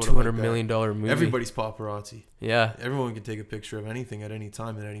like think a about $200 it like million movie. Everybody's paparazzi. Yeah. Everyone can take a picture of anything at any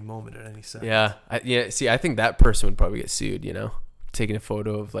time, at any moment, at any second. Yeah. See, I think that person would probably get sued. You know, taking a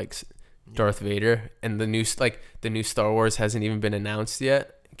photo of like Darth Vader, and the new Star Wars hasn't even been announced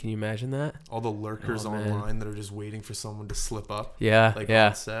yet. Can you imagine that? All the lurkers Oh, man. online that are just waiting for someone to slip up. Yeah, Like yeah,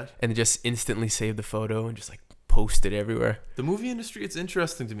 on set. and just instantly save the photo and just like post it everywhere. The movie industry, it's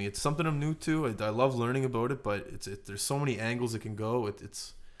interesting to me. It's something I'm new to. I love learning about it, but there's so many angles it can go.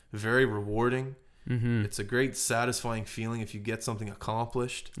 It's very rewarding. Mm-hmm. It's a great satisfying feeling if you get something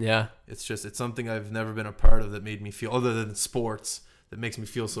accomplished. Yeah, It's something I've never been a part of that made me feel, other than sports, that makes me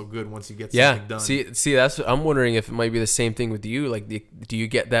feel so good once you get something done. See, that's what I'm wondering if it might be the same thing with you. Like, do you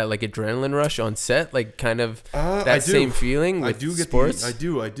get that like adrenaline rush on set, like kind of I that do. same feeling with I do get sports? I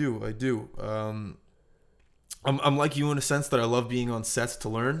do. I'm like you in a sense that I love being on sets to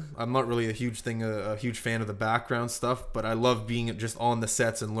learn. I'm not really a huge fan of the background stuff, but I love being just on the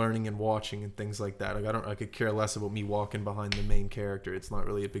sets and learning and watching and things like that. Like I could care less about me walking behind the main character. It's not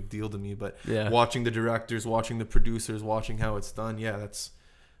really a big deal to me, but Yeah. watching the directors, watching the producers, watching how it's done,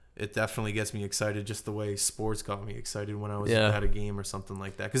 it definitely gets me excited, just the way sports got me excited when I was at a game or something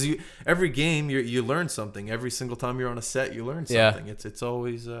like that. Because every game you learn something. Every single time you're on a set, you learn something. Yeah. It's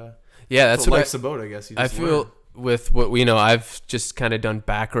always That's what what life's about, I guess. You I just feel learn. with what I've just kind of done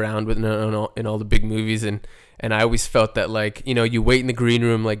background with in all the big movies, and I always felt that like you wait in the green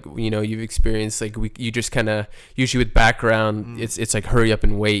room, like you've experienced like you just kind of usually with background it's like hurry up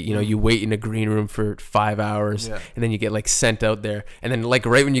and wait. You wait in a green room for 5 hours, Yeah. and then you get like sent out there, and then like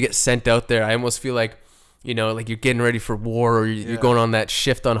right when you get sent out there, I almost feel like like you're getting ready for war, or you're going on that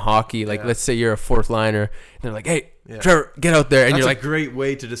shift on hockey. Like let's say you're a fourth liner, and they're like, hey. Yeah. Trevor, get out there, and That's you're a like, great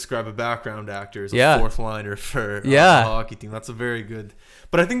way to describe a background actor as a fourth liner for a hockey team. That's a very good.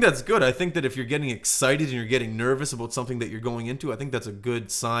 But I think that's good. I think that if you're getting excited and you're getting nervous about something that you're going into, I think that's a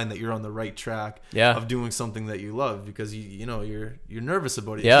good sign that you're on the right track of doing something that you love, because you're nervous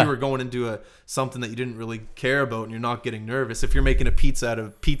about it. Yeah. If you were going into something that you didn't really care about and you're not getting nervous, if you're making a pizza out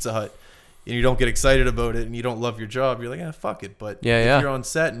of Pizza Hut and you don't get excited about it and you don't love your job, you're like, fuck it. But if you're on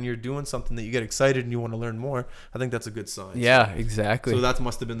set and you're doing something that you get excited and you want to learn more, I think that's a good sign. yeah, exactly. So that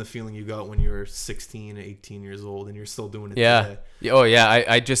must have been the feeling you got when you were 16, 18 years old, and you're still doing it Yeah. today. Oh yeah.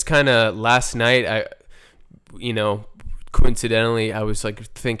 I just kind of last night, coincidentally, I was like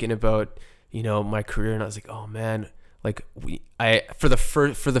thinking about, my career, and I was like, oh man, like for the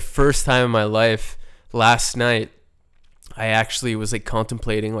first time in my life last night, I actually was like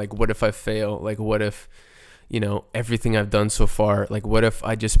contemplating, like, what if I fail? Like, what if, everything I've done so far, like, what if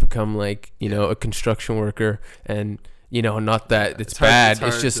I just become like, a construction worker, and, not that it's bad.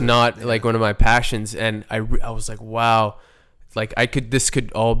 It's just not like one of my passions. And I was like, wow, like this could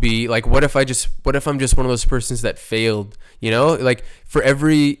all be like, what if I'm just one of those persons that failed, like for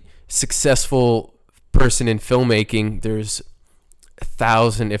every successful person in filmmaking, there's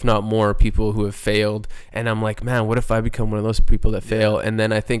 1,000, if not more, people who have failed. And I'm like, man, what if I become one of those people that fail? And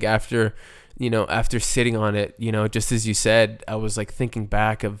then I think after sitting on it, just as you said, I was like thinking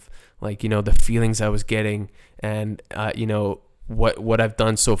back of like, the feelings I was getting, and what I've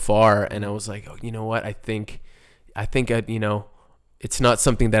done so far. And I was like, oh, you know what? I think it's not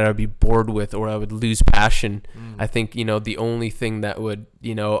something that I'd be bored with or I would lose passion. I think, the only thing that would,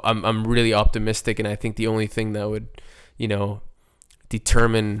 I'm really optimistic, and I think the only thing that would,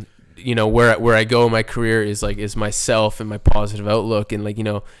 determine where I go in my career is myself and my positive outlook. And like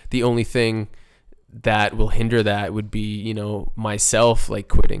the only thing that will hinder that would be myself like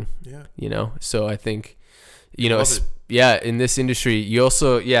quitting. So I think in this industry you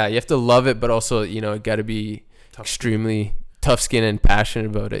also you have to love it, but also it got to be extremely tough skin and passionate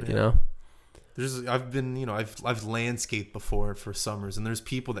about it. I've been, I've landscaped before for summers, and there's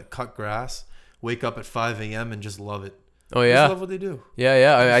people that cut grass, wake up at 5 a.m. and just love it. Oh Just yeah, love what they do.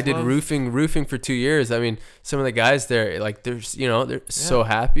 yeah. I just did love- roofing for 2 years. I mean, some of the guys there, like they're so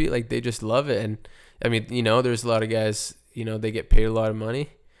happy, like they just love it. And I mean, there's a lot of guys, they get paid a lot of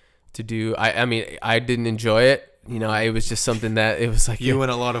money to do. I mean, I didn't enjoy it. It was just something that it was like You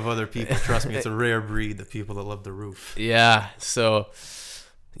and a lot of other people, trust me, it's a rare breed, the people that love the roof. Yeah. So,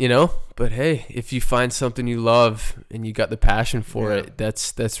 but hey, if you find something you love and you got the passion for it,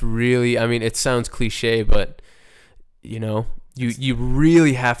 that's really, I mean, it sounds cliche, but you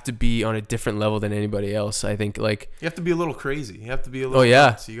really have to be on a different level than anybody else. I think like You have to be a little crazy. You have to be a little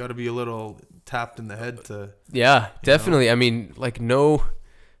nuts. You got to be a little tapped in the head to. Yeah, definitely. I mean, like no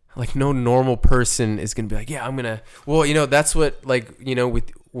normal person is going to be like, yeah, I'm going to, well, that's what, like,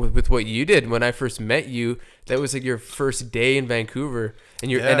 with what you did when I first met you, that was like your first day in Vancouver,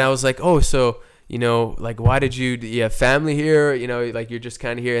 and and I was like, oh, so, like, why did you have family here? Like you're just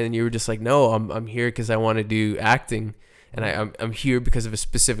kind of here, and then you were just like, no, I'm here because I want to do acting, and I'm here because of a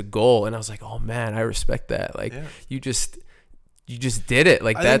specific goal. And I was like, oh man, I respect that. Like you just did it.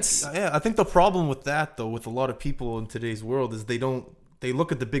 Like I think the problem with that though, with a lot of people in today's world, is they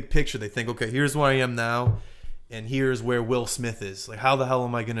look at the big picture. They think, okay, here's where I am now, and here's where Will Smith is. Like, how the hell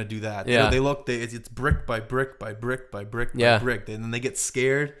am I gonna do that? Yeah. It's brick by brick by brick by brick by brick, and then they get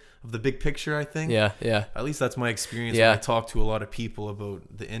scared of the big picture. I think. Yeah. At least that's my experience when I talk to a lot of people about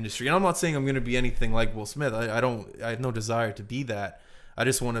the industry. And I'm not saying I'm gonna be anything like Will Smith. I have no desire to be that. I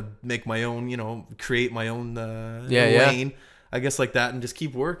just want to make my own, create my own lane, I guess, like that, and just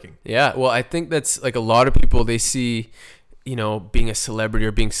keep working. Yeah. Well, I think that's like a lot of people, they see, being a celebrity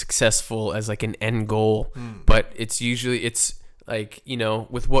or being successful as like an end goal, but it's like,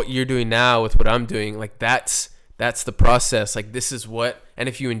 with what you're doing now, with what I'm doing, like that's the process. Like this is what, and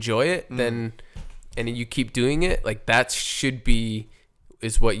if you enjoy it, then, and you keep doing it, like that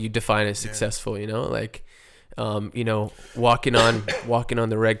is what you define as successful, like, walking on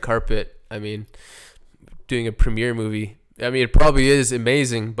the red carpet. I mean, doing a premiere movie, I mean, it probably is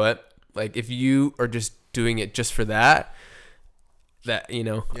amazing, but like if you are just doing it just for that,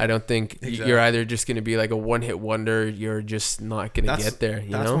 I don't think you're either just going to be like a one-hit wonder. You're just not going to get there.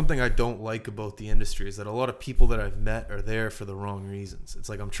 That's one thing I don't like about the industry, is that a lot of people that I've met are there for the wrong reasons. It's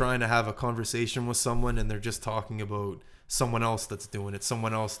like I'm trying to have a conversation with someone and they're just talking about someone else that's doing it,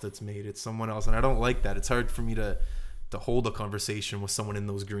 someone else that's made it, someone else. And I don't like that. It's hard for me to hold a conversation with someone in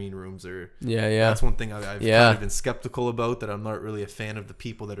those green rooms. Or that's one thing I've kind of been skeptical about, that I'm not really a fan of the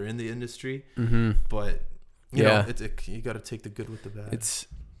people that are in the industry. But you know, you got to take the good with the bad. It's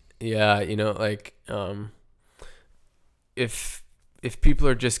like if people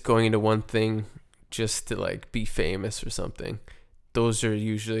are just going into one thing just to like be famous or something, those are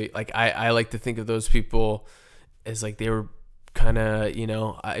usually like, I like to think of those people as like they were kind of,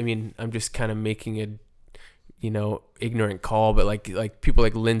 I mean, I'm just kind of making a ignorant call, but like people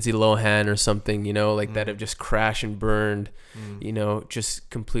like Lindsay Lohan or something, like that have just crashed and burned, just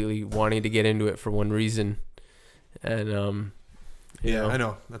completely wanting to get into it for one reason. And I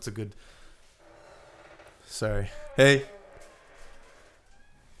know that's a good. Sorry. Hey,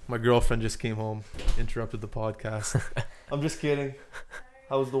 my girlfriend just came home, interrupted the podcast. I'm just kidding.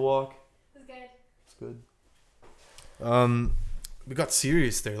 How was the walk? It was good. It's good. We got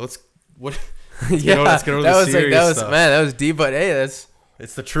serious there. Let's get that over the serious stuff. Man, that was deep, but hey,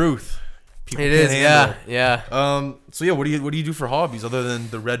 it's the truth. People it is, yeah. So what do you do for hobbies other than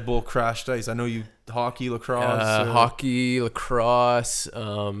the Red Bull crashed ice? I know you hockey, lacrosse. Hockey, lacrosse.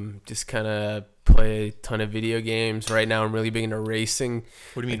 Just kind of play a ton of video games. Right now, I'm really big into racing.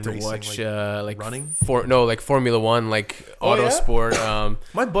 What do you mean racing? To watch like running? Like Formula One, like auto sport.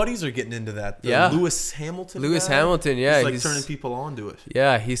 My buddies are getting into that. Lewis Hamilton. Hamilton, yeah, he's turning people on to it.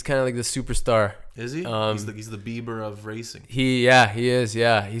 Yeah, he's kind of like the superstar. Is he? He's the Bieber of racing. He is.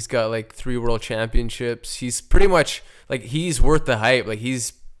 Yeah, he's got like 3 world championships. He's pretty much like, he's worth the hype. Like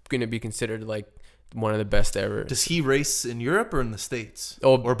he's gonna be considered like one of the best ever. Does he race in Europe or in the States?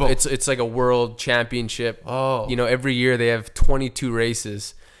 Oh, or both? It's like a world championship. Oh, every year they have 22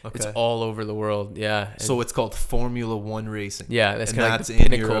 races. Okay. It's all over the world. Yeah. And so it's called Formula One racing. Yeah, that's kind of like the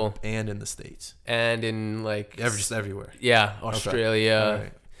in pinnacle. Europe and in the States. And in like just everywhere. Yeah, Australia. Okay. All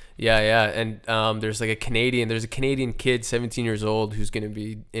right. Yeah. And there's a Canadian kid, 17 years old, who's going to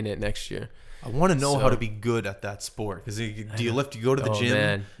be in it next year. I want to know how to be good at that sport. Because do you lift? You go to the gym?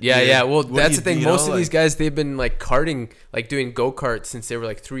 Man. Yeah. Well, that's the thing. Most of these guys, they've been like karting, like doing go-karts since they were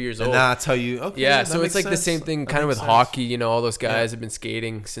like 3 years old. And that's how you. Okay. Yeah. So it's like the same thing, kind of with hockey. All those guys have been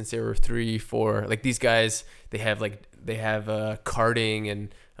skating since they were 3, 4. Like these guys, they have karting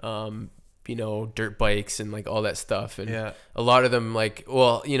and you know, dirt bikes and like all that stuff. And Yeah. a lot of them, like,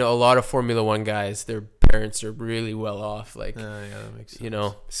 well, you know, a lot of Formula One guys, their parents are really well off, like, Yeah, that makes sense. you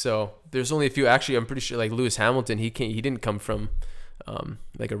know. So there's only a few. Actually, I'm pretty sure like Lewis Hamilton, he didn't come from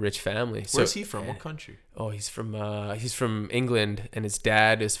like a rich family. So, Where's he from? What country? Oh, he's from England, and his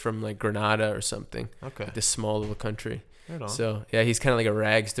dad is from like Grenada or something. Okay. Like this small little country. Right on. So yeah, he's kind of like a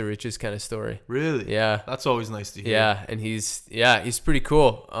rags to riches kind of story. Really? Yeah. That's always nice to hear. Yeah, and he's pretty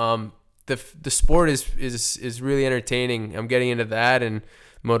cool. The sport is really entertaining. I'm getting into that and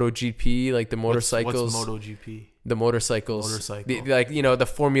MotoGP, like the motorcycles. What's MotoGP? The motorcycles. Motorcycle. Like, you know, the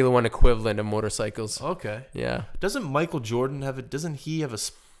Formula One equivalent of motorcycles. Okay. Yeah. Doesn't Michael Jordan have it? Doesn't he have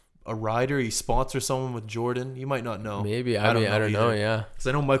a rider? He sponsors someone with Jordan. You might not know. Maybe. I don't know. Yeah. Because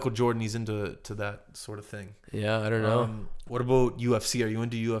I know Michael Jordan. He's into that sort of thing. Yeah. I don't know. What about UFC? Are you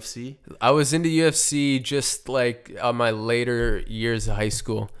into UFC? I was into UFC just like on my later years of high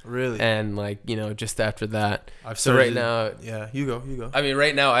school. Really? And like, you know, just after that. I've So right now, Yeah. You go. I mean,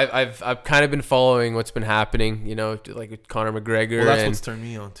 right now I've kind of been following what's been happening, you know, like with Conor McGregor. Well, that's and, what's turned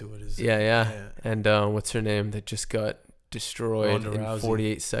me on to it. Yeah. And what's her name that just got destroyed Ronda in Rousey.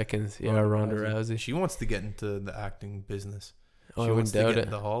 48 seconds? Yeah, Ronda Rousey. She wants to get into the acting business. Oh, She I wants wouldn't to doubt get it.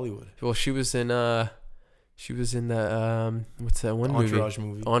 into Hollywood. Well, she was in the what's that one Entourage movie?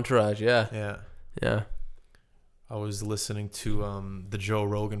 movie. Entourage, yeah. Yeah. I was listening to the Joe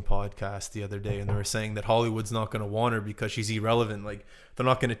Rogan podcast the other day, and they were saying that Hollywood's not going to want her because she's irrelevant. Like, they're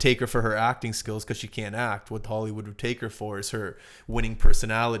not going to take her for her acting skills because she can't act. What Hollywood would take her for is her winning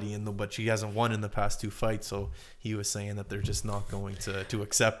personality, but she hasn't won in the past 2 fights. So he was saying that they're just not going to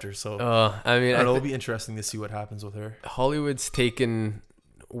accept her. So I mean, it'll be interesting to see what happens with her. Hollywood's taken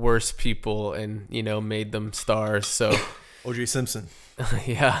worse people and, you know, made them stars. So O.J. Simpson.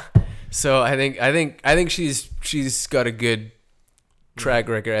 yeah. So I think she's got a good track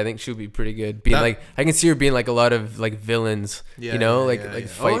record. I think she'll be pretty good. I can see her being like a lot of like villains, Yeah, you know, yeah.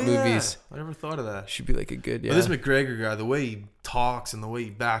 fight movies. I never thought of that. She'd be like a good, yeah. But this McGregor guy, the way he talks and the way he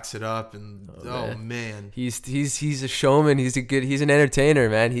backs it up, and man. He's a showman. He's an entertainer,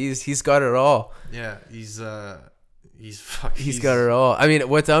 man. He's got it all. Yeah, he's got it all. I mean,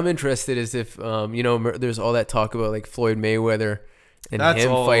 what I'm interested is if you know, there's all that talk about like Floyd Mayweather and him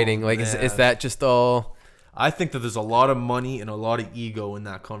fighting. Like, is that just all? I think that there's a lot of money and a lot of ego in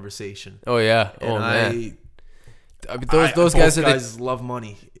that conversation. Oh yeah. And man. I mean, those guys love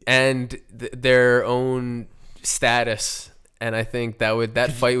money and their own status, and I think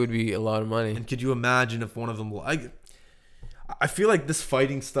that fight would be a lot of money. And could you imagine if one of them? I feel like this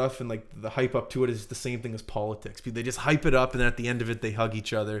fighting stuff and like the hype up to it is the same thing as politics. They just hype it up, and then at the end of it, they hug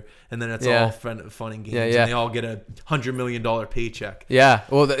each other, and then it's all fun and games, and they all get a $100 million paycheck. Yeah,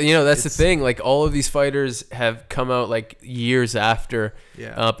 well, you know, that's the thing. Like, all of these fighters have come out like years after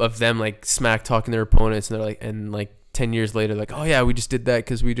of them like smack talking their opponents, and they're like, and like 10 years later, like, oh yeah, we just did that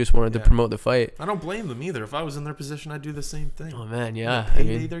because we just wanted to promote the fight. I don't blame them either. If I was in their position, I'd do the same thing. Oh man, yeah. The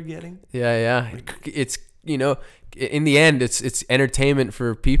payday they're getting. Yeah. It's, you know, in the end, it's entertainment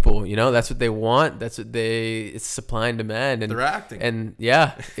for people. You know, that's what they want. It's supply and demand. And they're acting. And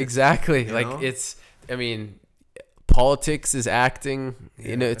yeah, exactly. Like know? I mean, politics is acting.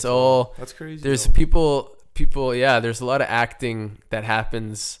 You know, it's all. That's crazy. There's people. Yeah, there's a lot of acting that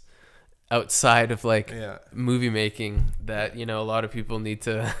happens outside of like movie making that, you know, a lot of people need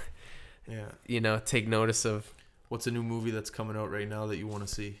to, you know, take notice of. What's a new movie that's coming out right now that you want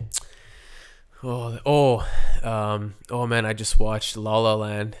to see? Oh man, I just watched La La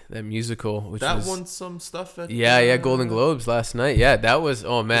Land, that musical, which won some stuff at Golden Globes last night. Yeah, that was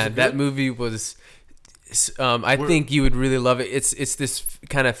that movie was I think you would really love it. It's this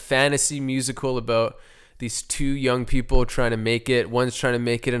kind of fantasy musical about these two young people trying to make it. One's trying to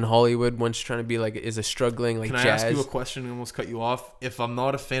make it in Hollywood, one's trying to be like is a struggling like jazz. Can I ask you a question and almost cut you off? If I'm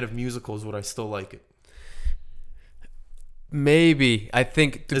not a fan of musicals, would I still like it? Maybe. I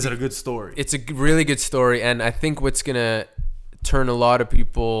think is it a good story? It's a really good story, and I think what's gonna turn a lot of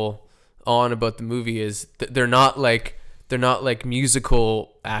people on about the movie is they're not like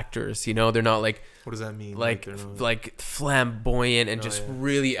musical actors, you know. They're not like, what does that mean? Like flamboyant and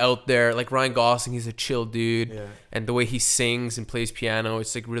really out there. Like Ryan Gosling, he's a chill dude, and the way he sings and plays piano,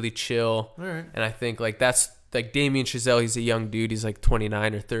 it's like really chill. All right. And I think like that's like Damien Chazelle. He's a young dude. He's like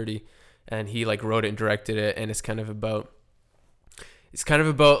 29 or 30, and he like wrote it and directed it, and it's kind of about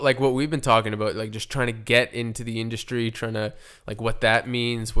like what we've been talking about, like just trying to get into the industry, trying to like what that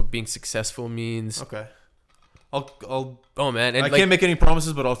means, what being successful means. Okay. I'll. Oh man, and I can't make any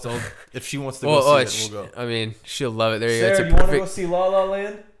promises, but I'll if she wants to go see it, we'll go. I mean, she'll love it. There you Sarah, go. It's you want to go see La La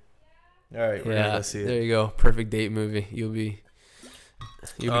Land? All right, we're gonna go see it. There you go. Perfect date movie. You'll be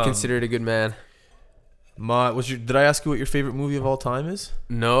You'd be considered a good man. Did I ask you what your favorite movie of all time is?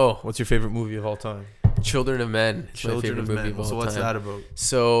 No. What's your favorite movie of all time? Children of Men. It's my favorite movie of all So what's time. that about?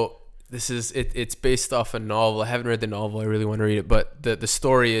 So this is it's based off a novel. I haven't read the novel. I really want to read it. But the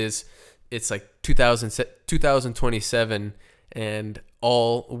story is, it's like 2027, and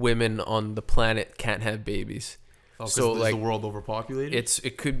all women on the planet can't have babies. Oh, so is like the world overpopulated?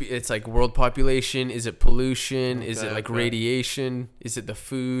 it's like world population. Is it pollution? Is it like Okay. radiation? Is it the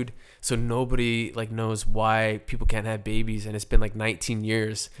food? So nobody like knows why people can't have babies, and it's been like 19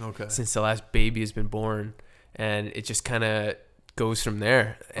 years Okay. since the last baby has been born, and it just kind of goes from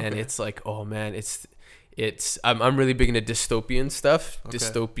there. And Okay. it's like, oh man, I'm really big into dystopian stuff, Okay.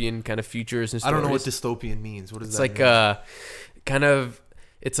 dystopian kind of futures and I stories. don't know what dystopian means. What does It's that like mean? kind of,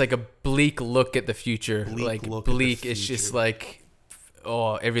 it's like a bleak look at the future. Bleak Like look at the bleak, it's just future. like,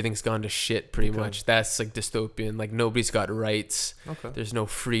 oh, everything's gone to shit pretty Okay. much. That's like dystopian. Like nobody's got rights. Okay. There's no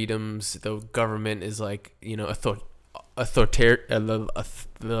freedoms. The government is like,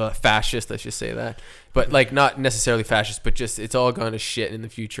 fascist, let's just say that. But like not necessarily fascist, but just it's all gone to shit in the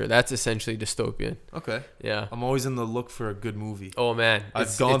future. That's essentially dystopian. Okay. Yeah. I'm always in the look for a good movie. Oh man,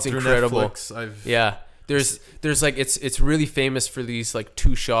 I've gone it's through incredible. Netflix. Yeah. There's like it's really famous for these like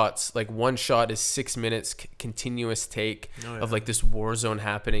two shots. Like one shot is 6 minutes continuous take Oh, yeah. of like this war zone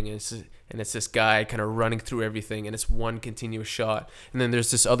happening, and it's this guy kind of running through everything, and it's one continuous shot. And then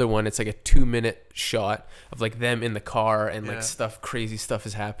there's this other one, it's like a 2-minute shot of like them in the car, and Yeah. like crazy stuff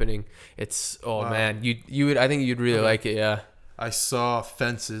is happening. It's Wow. man, you would, I think you'd really Okay. like it. Yeah. I saw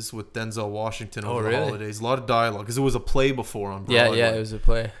Fences with Denzel Washington Oh, over the really? holidays. A lot of dialogue because it was a play before on Yeah, Broadway. it was a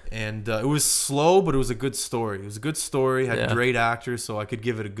play. And it was slow, but it was a good story. It was a good story. Had Yeah. great actors, so I could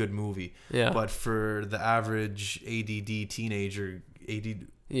give it a good movie. Yeah. But for the average ADD teenager,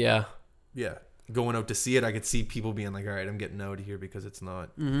 Yeah. going out to see it, I could see people being like, "All right, I'm getting out of here because it's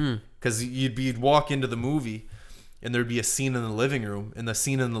not." Mm-hmm. Because you'd walk into the movie, and there'd be a scene in the living room, and the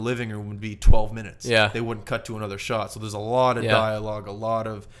scene in the living room would be 12 minutes. Yeah. They wouldn't cut to another shot. So there's a lot of Yeah. dialogue, a lot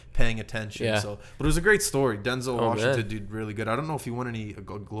of paying attention. Yeah. So, but it was a great story. Denzel Oh, Washington man. did really good. I don't know if he won any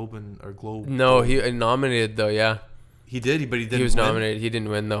Globe. No, he nominated though. Yeah. He did, but he didn't. He was win. nominated. He didn't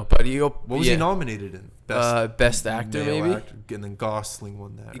win though. But What was he nominated in? Best actor male maybe. actor, and then Gosling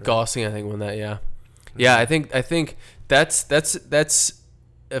won that. Right? Gosling, I think, won that. Yeah. Yeah, I think that's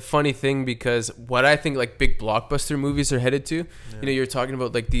a funny thing, because what I think like big blockbuster movies are headed to. You know, you're talking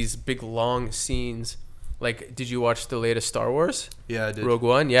about like these big long scenes. Like, did you watch the latest Star Wars? Yeah, I did. Rogue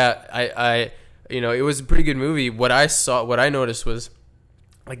One? Yeah, I it was a pretty good movie. What I noticed was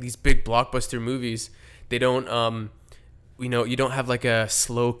like these big blockbuster movies, they don't you don't have like a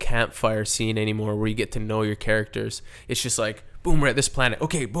slow campfire scene anymore where you get to know your characters. It's just like, boom, we're at this planet.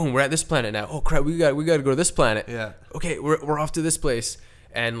 Okay, boom, we're at this planet now. Oh crap, we got to go to this planet. Yeah. Okay, we're off to this place.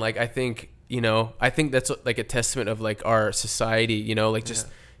 And like I think that's like a testament of like our society, like just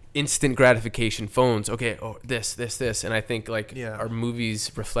instant gratification, phones. Okay, oh this, and I think like our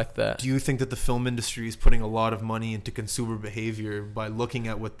movies reflect that. Do you think that the film industry is putting a lot of money into consumer behavior by looking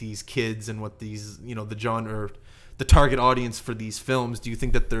at what these kids and what these, the genre, the target audience for these films? Do you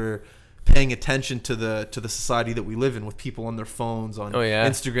think that they're paying attention to the society that we live in, with people on their phones, on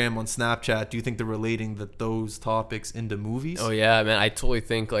Instagram, on Snapchat? Do you think they're relating those topics into movies? Oh yeah, man, I totally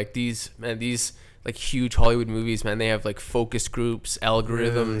think like these like huge Hollywood movies, man, they have like focus groups,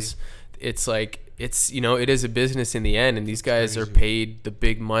 algorithms. Really? It's like it is a business in the end, and these guys are paid the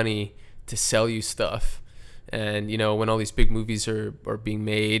big money to sell you stuff. And when all these big movies are being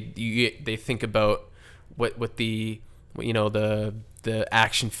made, they think about what the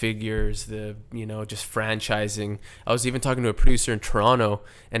action figures, just franchising. I was even talking to a producer in Toronto,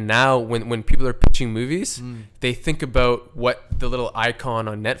 and now when people are pitching movies, they think about what the little icon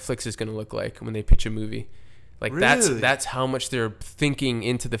on Netflix is going to look like when they pitch a movie. Like really? that's how much they're thinking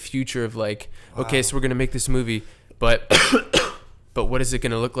into the future of like, okay, so we're going to make this movie, but but what is it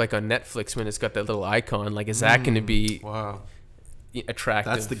going to look like on Netflix when it's got that little icon? Like, is that going to be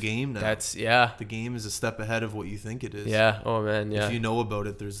attractive? That's the game now. The game is a step ahead of what you think it is. Yeah. Oh man. Yeah. If you know about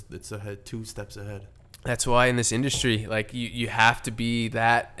it, it's ahead, 2 steps ahead. That's why in this industry, like you have to be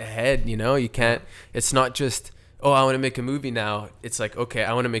that ahead. You can't. It's not just, oh, I want to make a movie now. It's like, okay,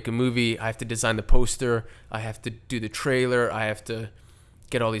 I want to make a movie. I have to design the poster. I have to do the trailer. I have to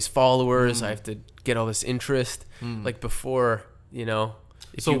get all these followers. I have to get all this interest. Like before,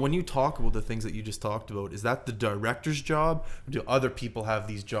 when you talk about the things that you just talked about, is that the director's job, or do other people have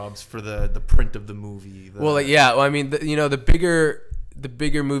these jobs for the print of the movie? I mean, the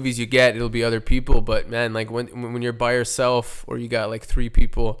bigger movies you get, it'll be other people. But man, like when you're by yourself, or you got like 3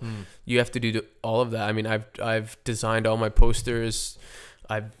 people, you have to do all of that. I mean, I've designed all my posters.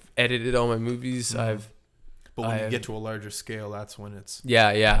 I've edited all my movies. But when you get to a larger scale, that's when it's...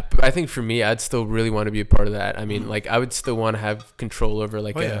 Yeah. But I think for me, I'd still really want to be a part of that. I mean, like, I would still want to have control over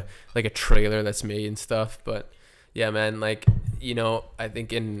like a trailer that's made and stuff. But yeah, man, like, you know, I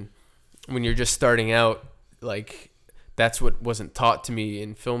think when you're just starting out, like, that's what wasn't taught to me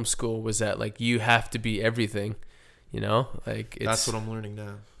in film school, was that like you have to be everything, you know, like that's what I'm learning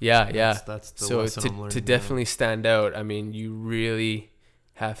now. Yeah. That's the so lesson I'm learning to now. definitely stand out. I mean, you really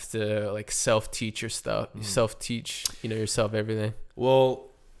have to like self-teach your stuff, self-teach, you know, yourself everything. Well,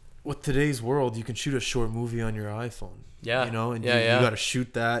 with today's world, you can shoot a short movie on your iPhone. Yeah. You know, and you got to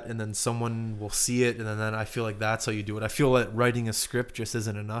shoot that, and then someone will see it, and then I feel like that's how you do it. I feel that writing a script just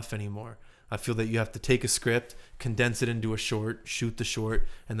isn't enough anymore. I feel that you have to take a script, condense it into a short, shoot the short,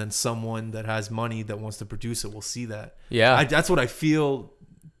 and then someone that has money that wants to produce it will see that. Yeah. That's what I feel.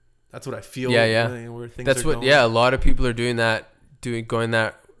 That's what I feel. Yeah. Where things that's are what. going. Yeah, a lot of people are doing that. Going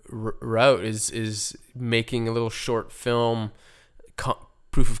that route is making a little short film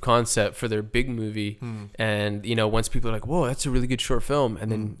proof of concept for their big movie. And you know, once people are like, whoa, that's a really good short film, and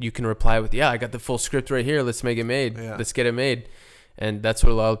then you can reply with, yeah, I got the full script right here, let's make it made. Let's get it made. And that's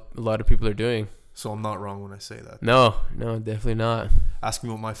what a lot of people are doing. So I'm not wrong when I say that. No, definitely not. Ask me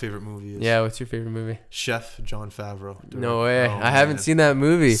what my favorite movie is. Yeah, what's your favorite movie? Chef Jon Favreau. No way. Oh, I haven't seen that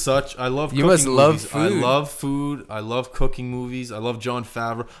movie. I love you cooking must love movies. food. I love food. I love cooking movies. I love Jon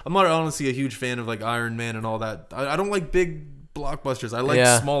Favreau. I'm not honestly a huge fan of like Iron Man and all that. I don't like big blockbusters. I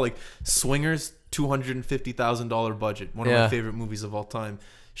like small, like Swingers, $250,000 budget. One of my favorite movies of all time.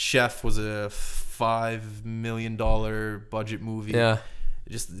 Chef was a $5 million budget movie. Yeah.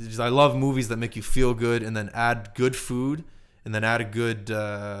 Just I love movies that make you feel good and then add good food and then add a good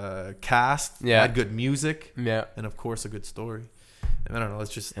cast, add good music, and of course a good story. And I don't know,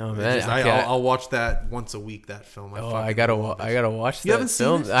 it's just, I'll watch that once a week, that film. I gotta watch that. You haven't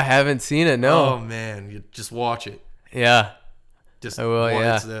film? seen it? I haven't seen it. No. Oh man, you just watch it. Yeah. Just I will.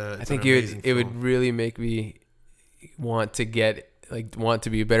 It's I think it would really make me want to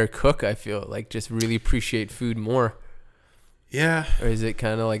be a better cook. I feel like just really appreciate food more. Yeah. Or is it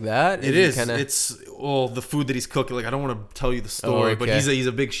kind of like that? It is. It's the food that he's cooking. Like, I don't want to tell you the story, but he's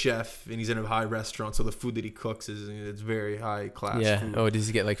a big chef and he's in a high restaurant. So the food that he cooks it's very high class. Food. Oh, does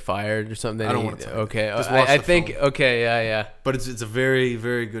he get like fired or something? I don't want to tell you. Okay. I think. Film. Okay. Yeah. But it's a very,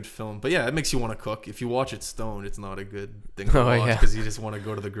 very good film. But yeah, it makes you want to cook. If you watch it stoned, it's not a good thing to watch because you just want to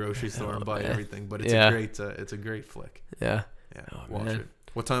go to the grocery store and buy everything. But it's a great flick. Yeah. Watch it.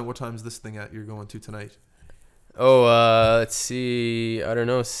 What time is this thing at? You're going to tonight? Oh, let's see. I don't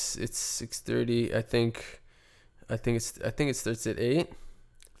know. It's 6:30. I think it starts at 8.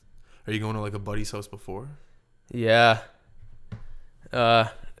 Are you going to like a buddy's house before? Yeah.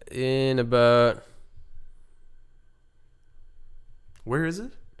 In about. Where is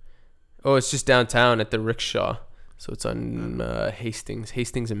it? Oh, it's just downtown at the Rickshaw. So it's on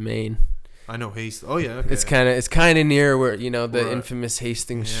Hastings in Maine. I know Hastings. Oh yeah, okay. It's kind of near where the infamous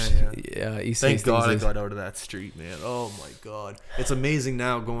Hastings. East Thank Hastings God is. I got out of that street, man. Oh my God, it's amazing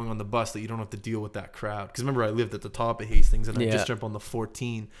now going on the bus that you don't have to deal with that crowd. Because remember, I lived at the top of Hastings and I just jump on the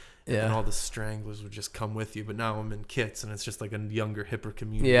 14, and all the stranglers would just come with you. But now I'm in Kits, and it's just like a younger, hipper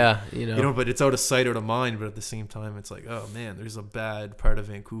community. Yeah, But it's out of sight, out of mind. But at the same time, it's like, oh man, there's a bad part of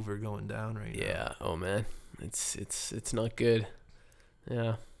Vancouver going down right now. Yeah. Oh man, it's not good.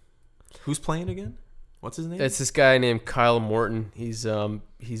 Yeah. Who's playing again? What's his name? It's this guy named Kyle Morton. He's a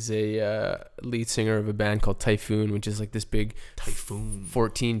lead singer of a band called Typhoon, which is like this big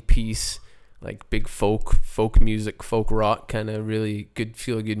 14-piece like big folk music, folk rock kind of really good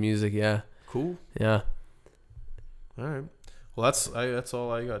feel good music. Yeah. Cool. Yeah. All right. Well, that's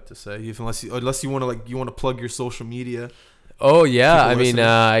all I got to say. Unless you want to plug your social media. Oh yeah, I mean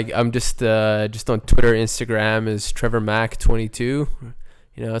I'm just on Twitter, Instagram is Trevor Mack 22.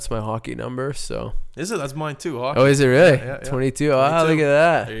 That's my hockey number. So is it? That's mine too. Hockey. Oh, is it really? Yeah. 22. Wow, look at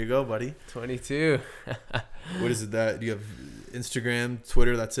that. There you go, buddy. 22. What is it that do you have? Instagram,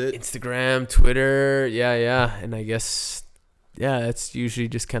 Twitter. That's it. Instagram, Twitter. Yeah. And I guess that's usually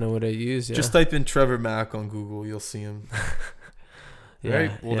just kind of what I use. Yeah. Just type in Trevor Mack on Google. You'll see him. All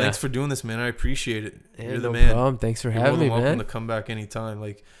right. Well, thanks for doing this, man. I appreciate it. You're the man. Problem. Thanks for having me, man. Welcome to come back anytime.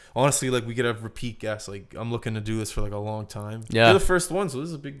 Like, honestly, like we could have repeat guests. Like, I'm looking to do this for like a long time. Yeah. You're the first one, so this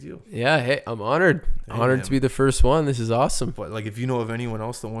is a big deal. Yeah. Hey, I'm honored. Honored to be the first one. This is awesome. But like, if you know of anyone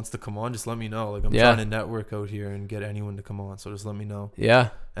else that wants to come on, just let me know. Like, I'm trying to network out here and get anyone to come on. So just let me know. Yeah.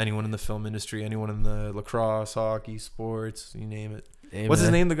 Anyone in the film industry, anyone in the lacrosse, hockey, sports, you name it. Hey, what's his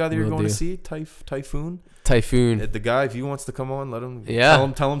name? The guy that you're going to see? Typhoon. Typhoon. The guy, if he wants to come on, let him. Yeah.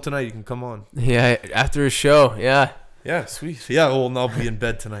 Tell him tonight you can come on. Yeah. After a show. Yeah. Yeah, sweet. Yeah, well, I'll be in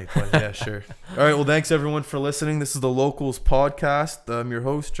bed tonight, but yeah, sure. All right, well, thanks everyone for listening. This is the Locals Podcast. I'm your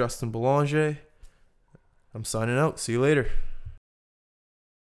host, Justin Belanger. I'm signing out. See you later.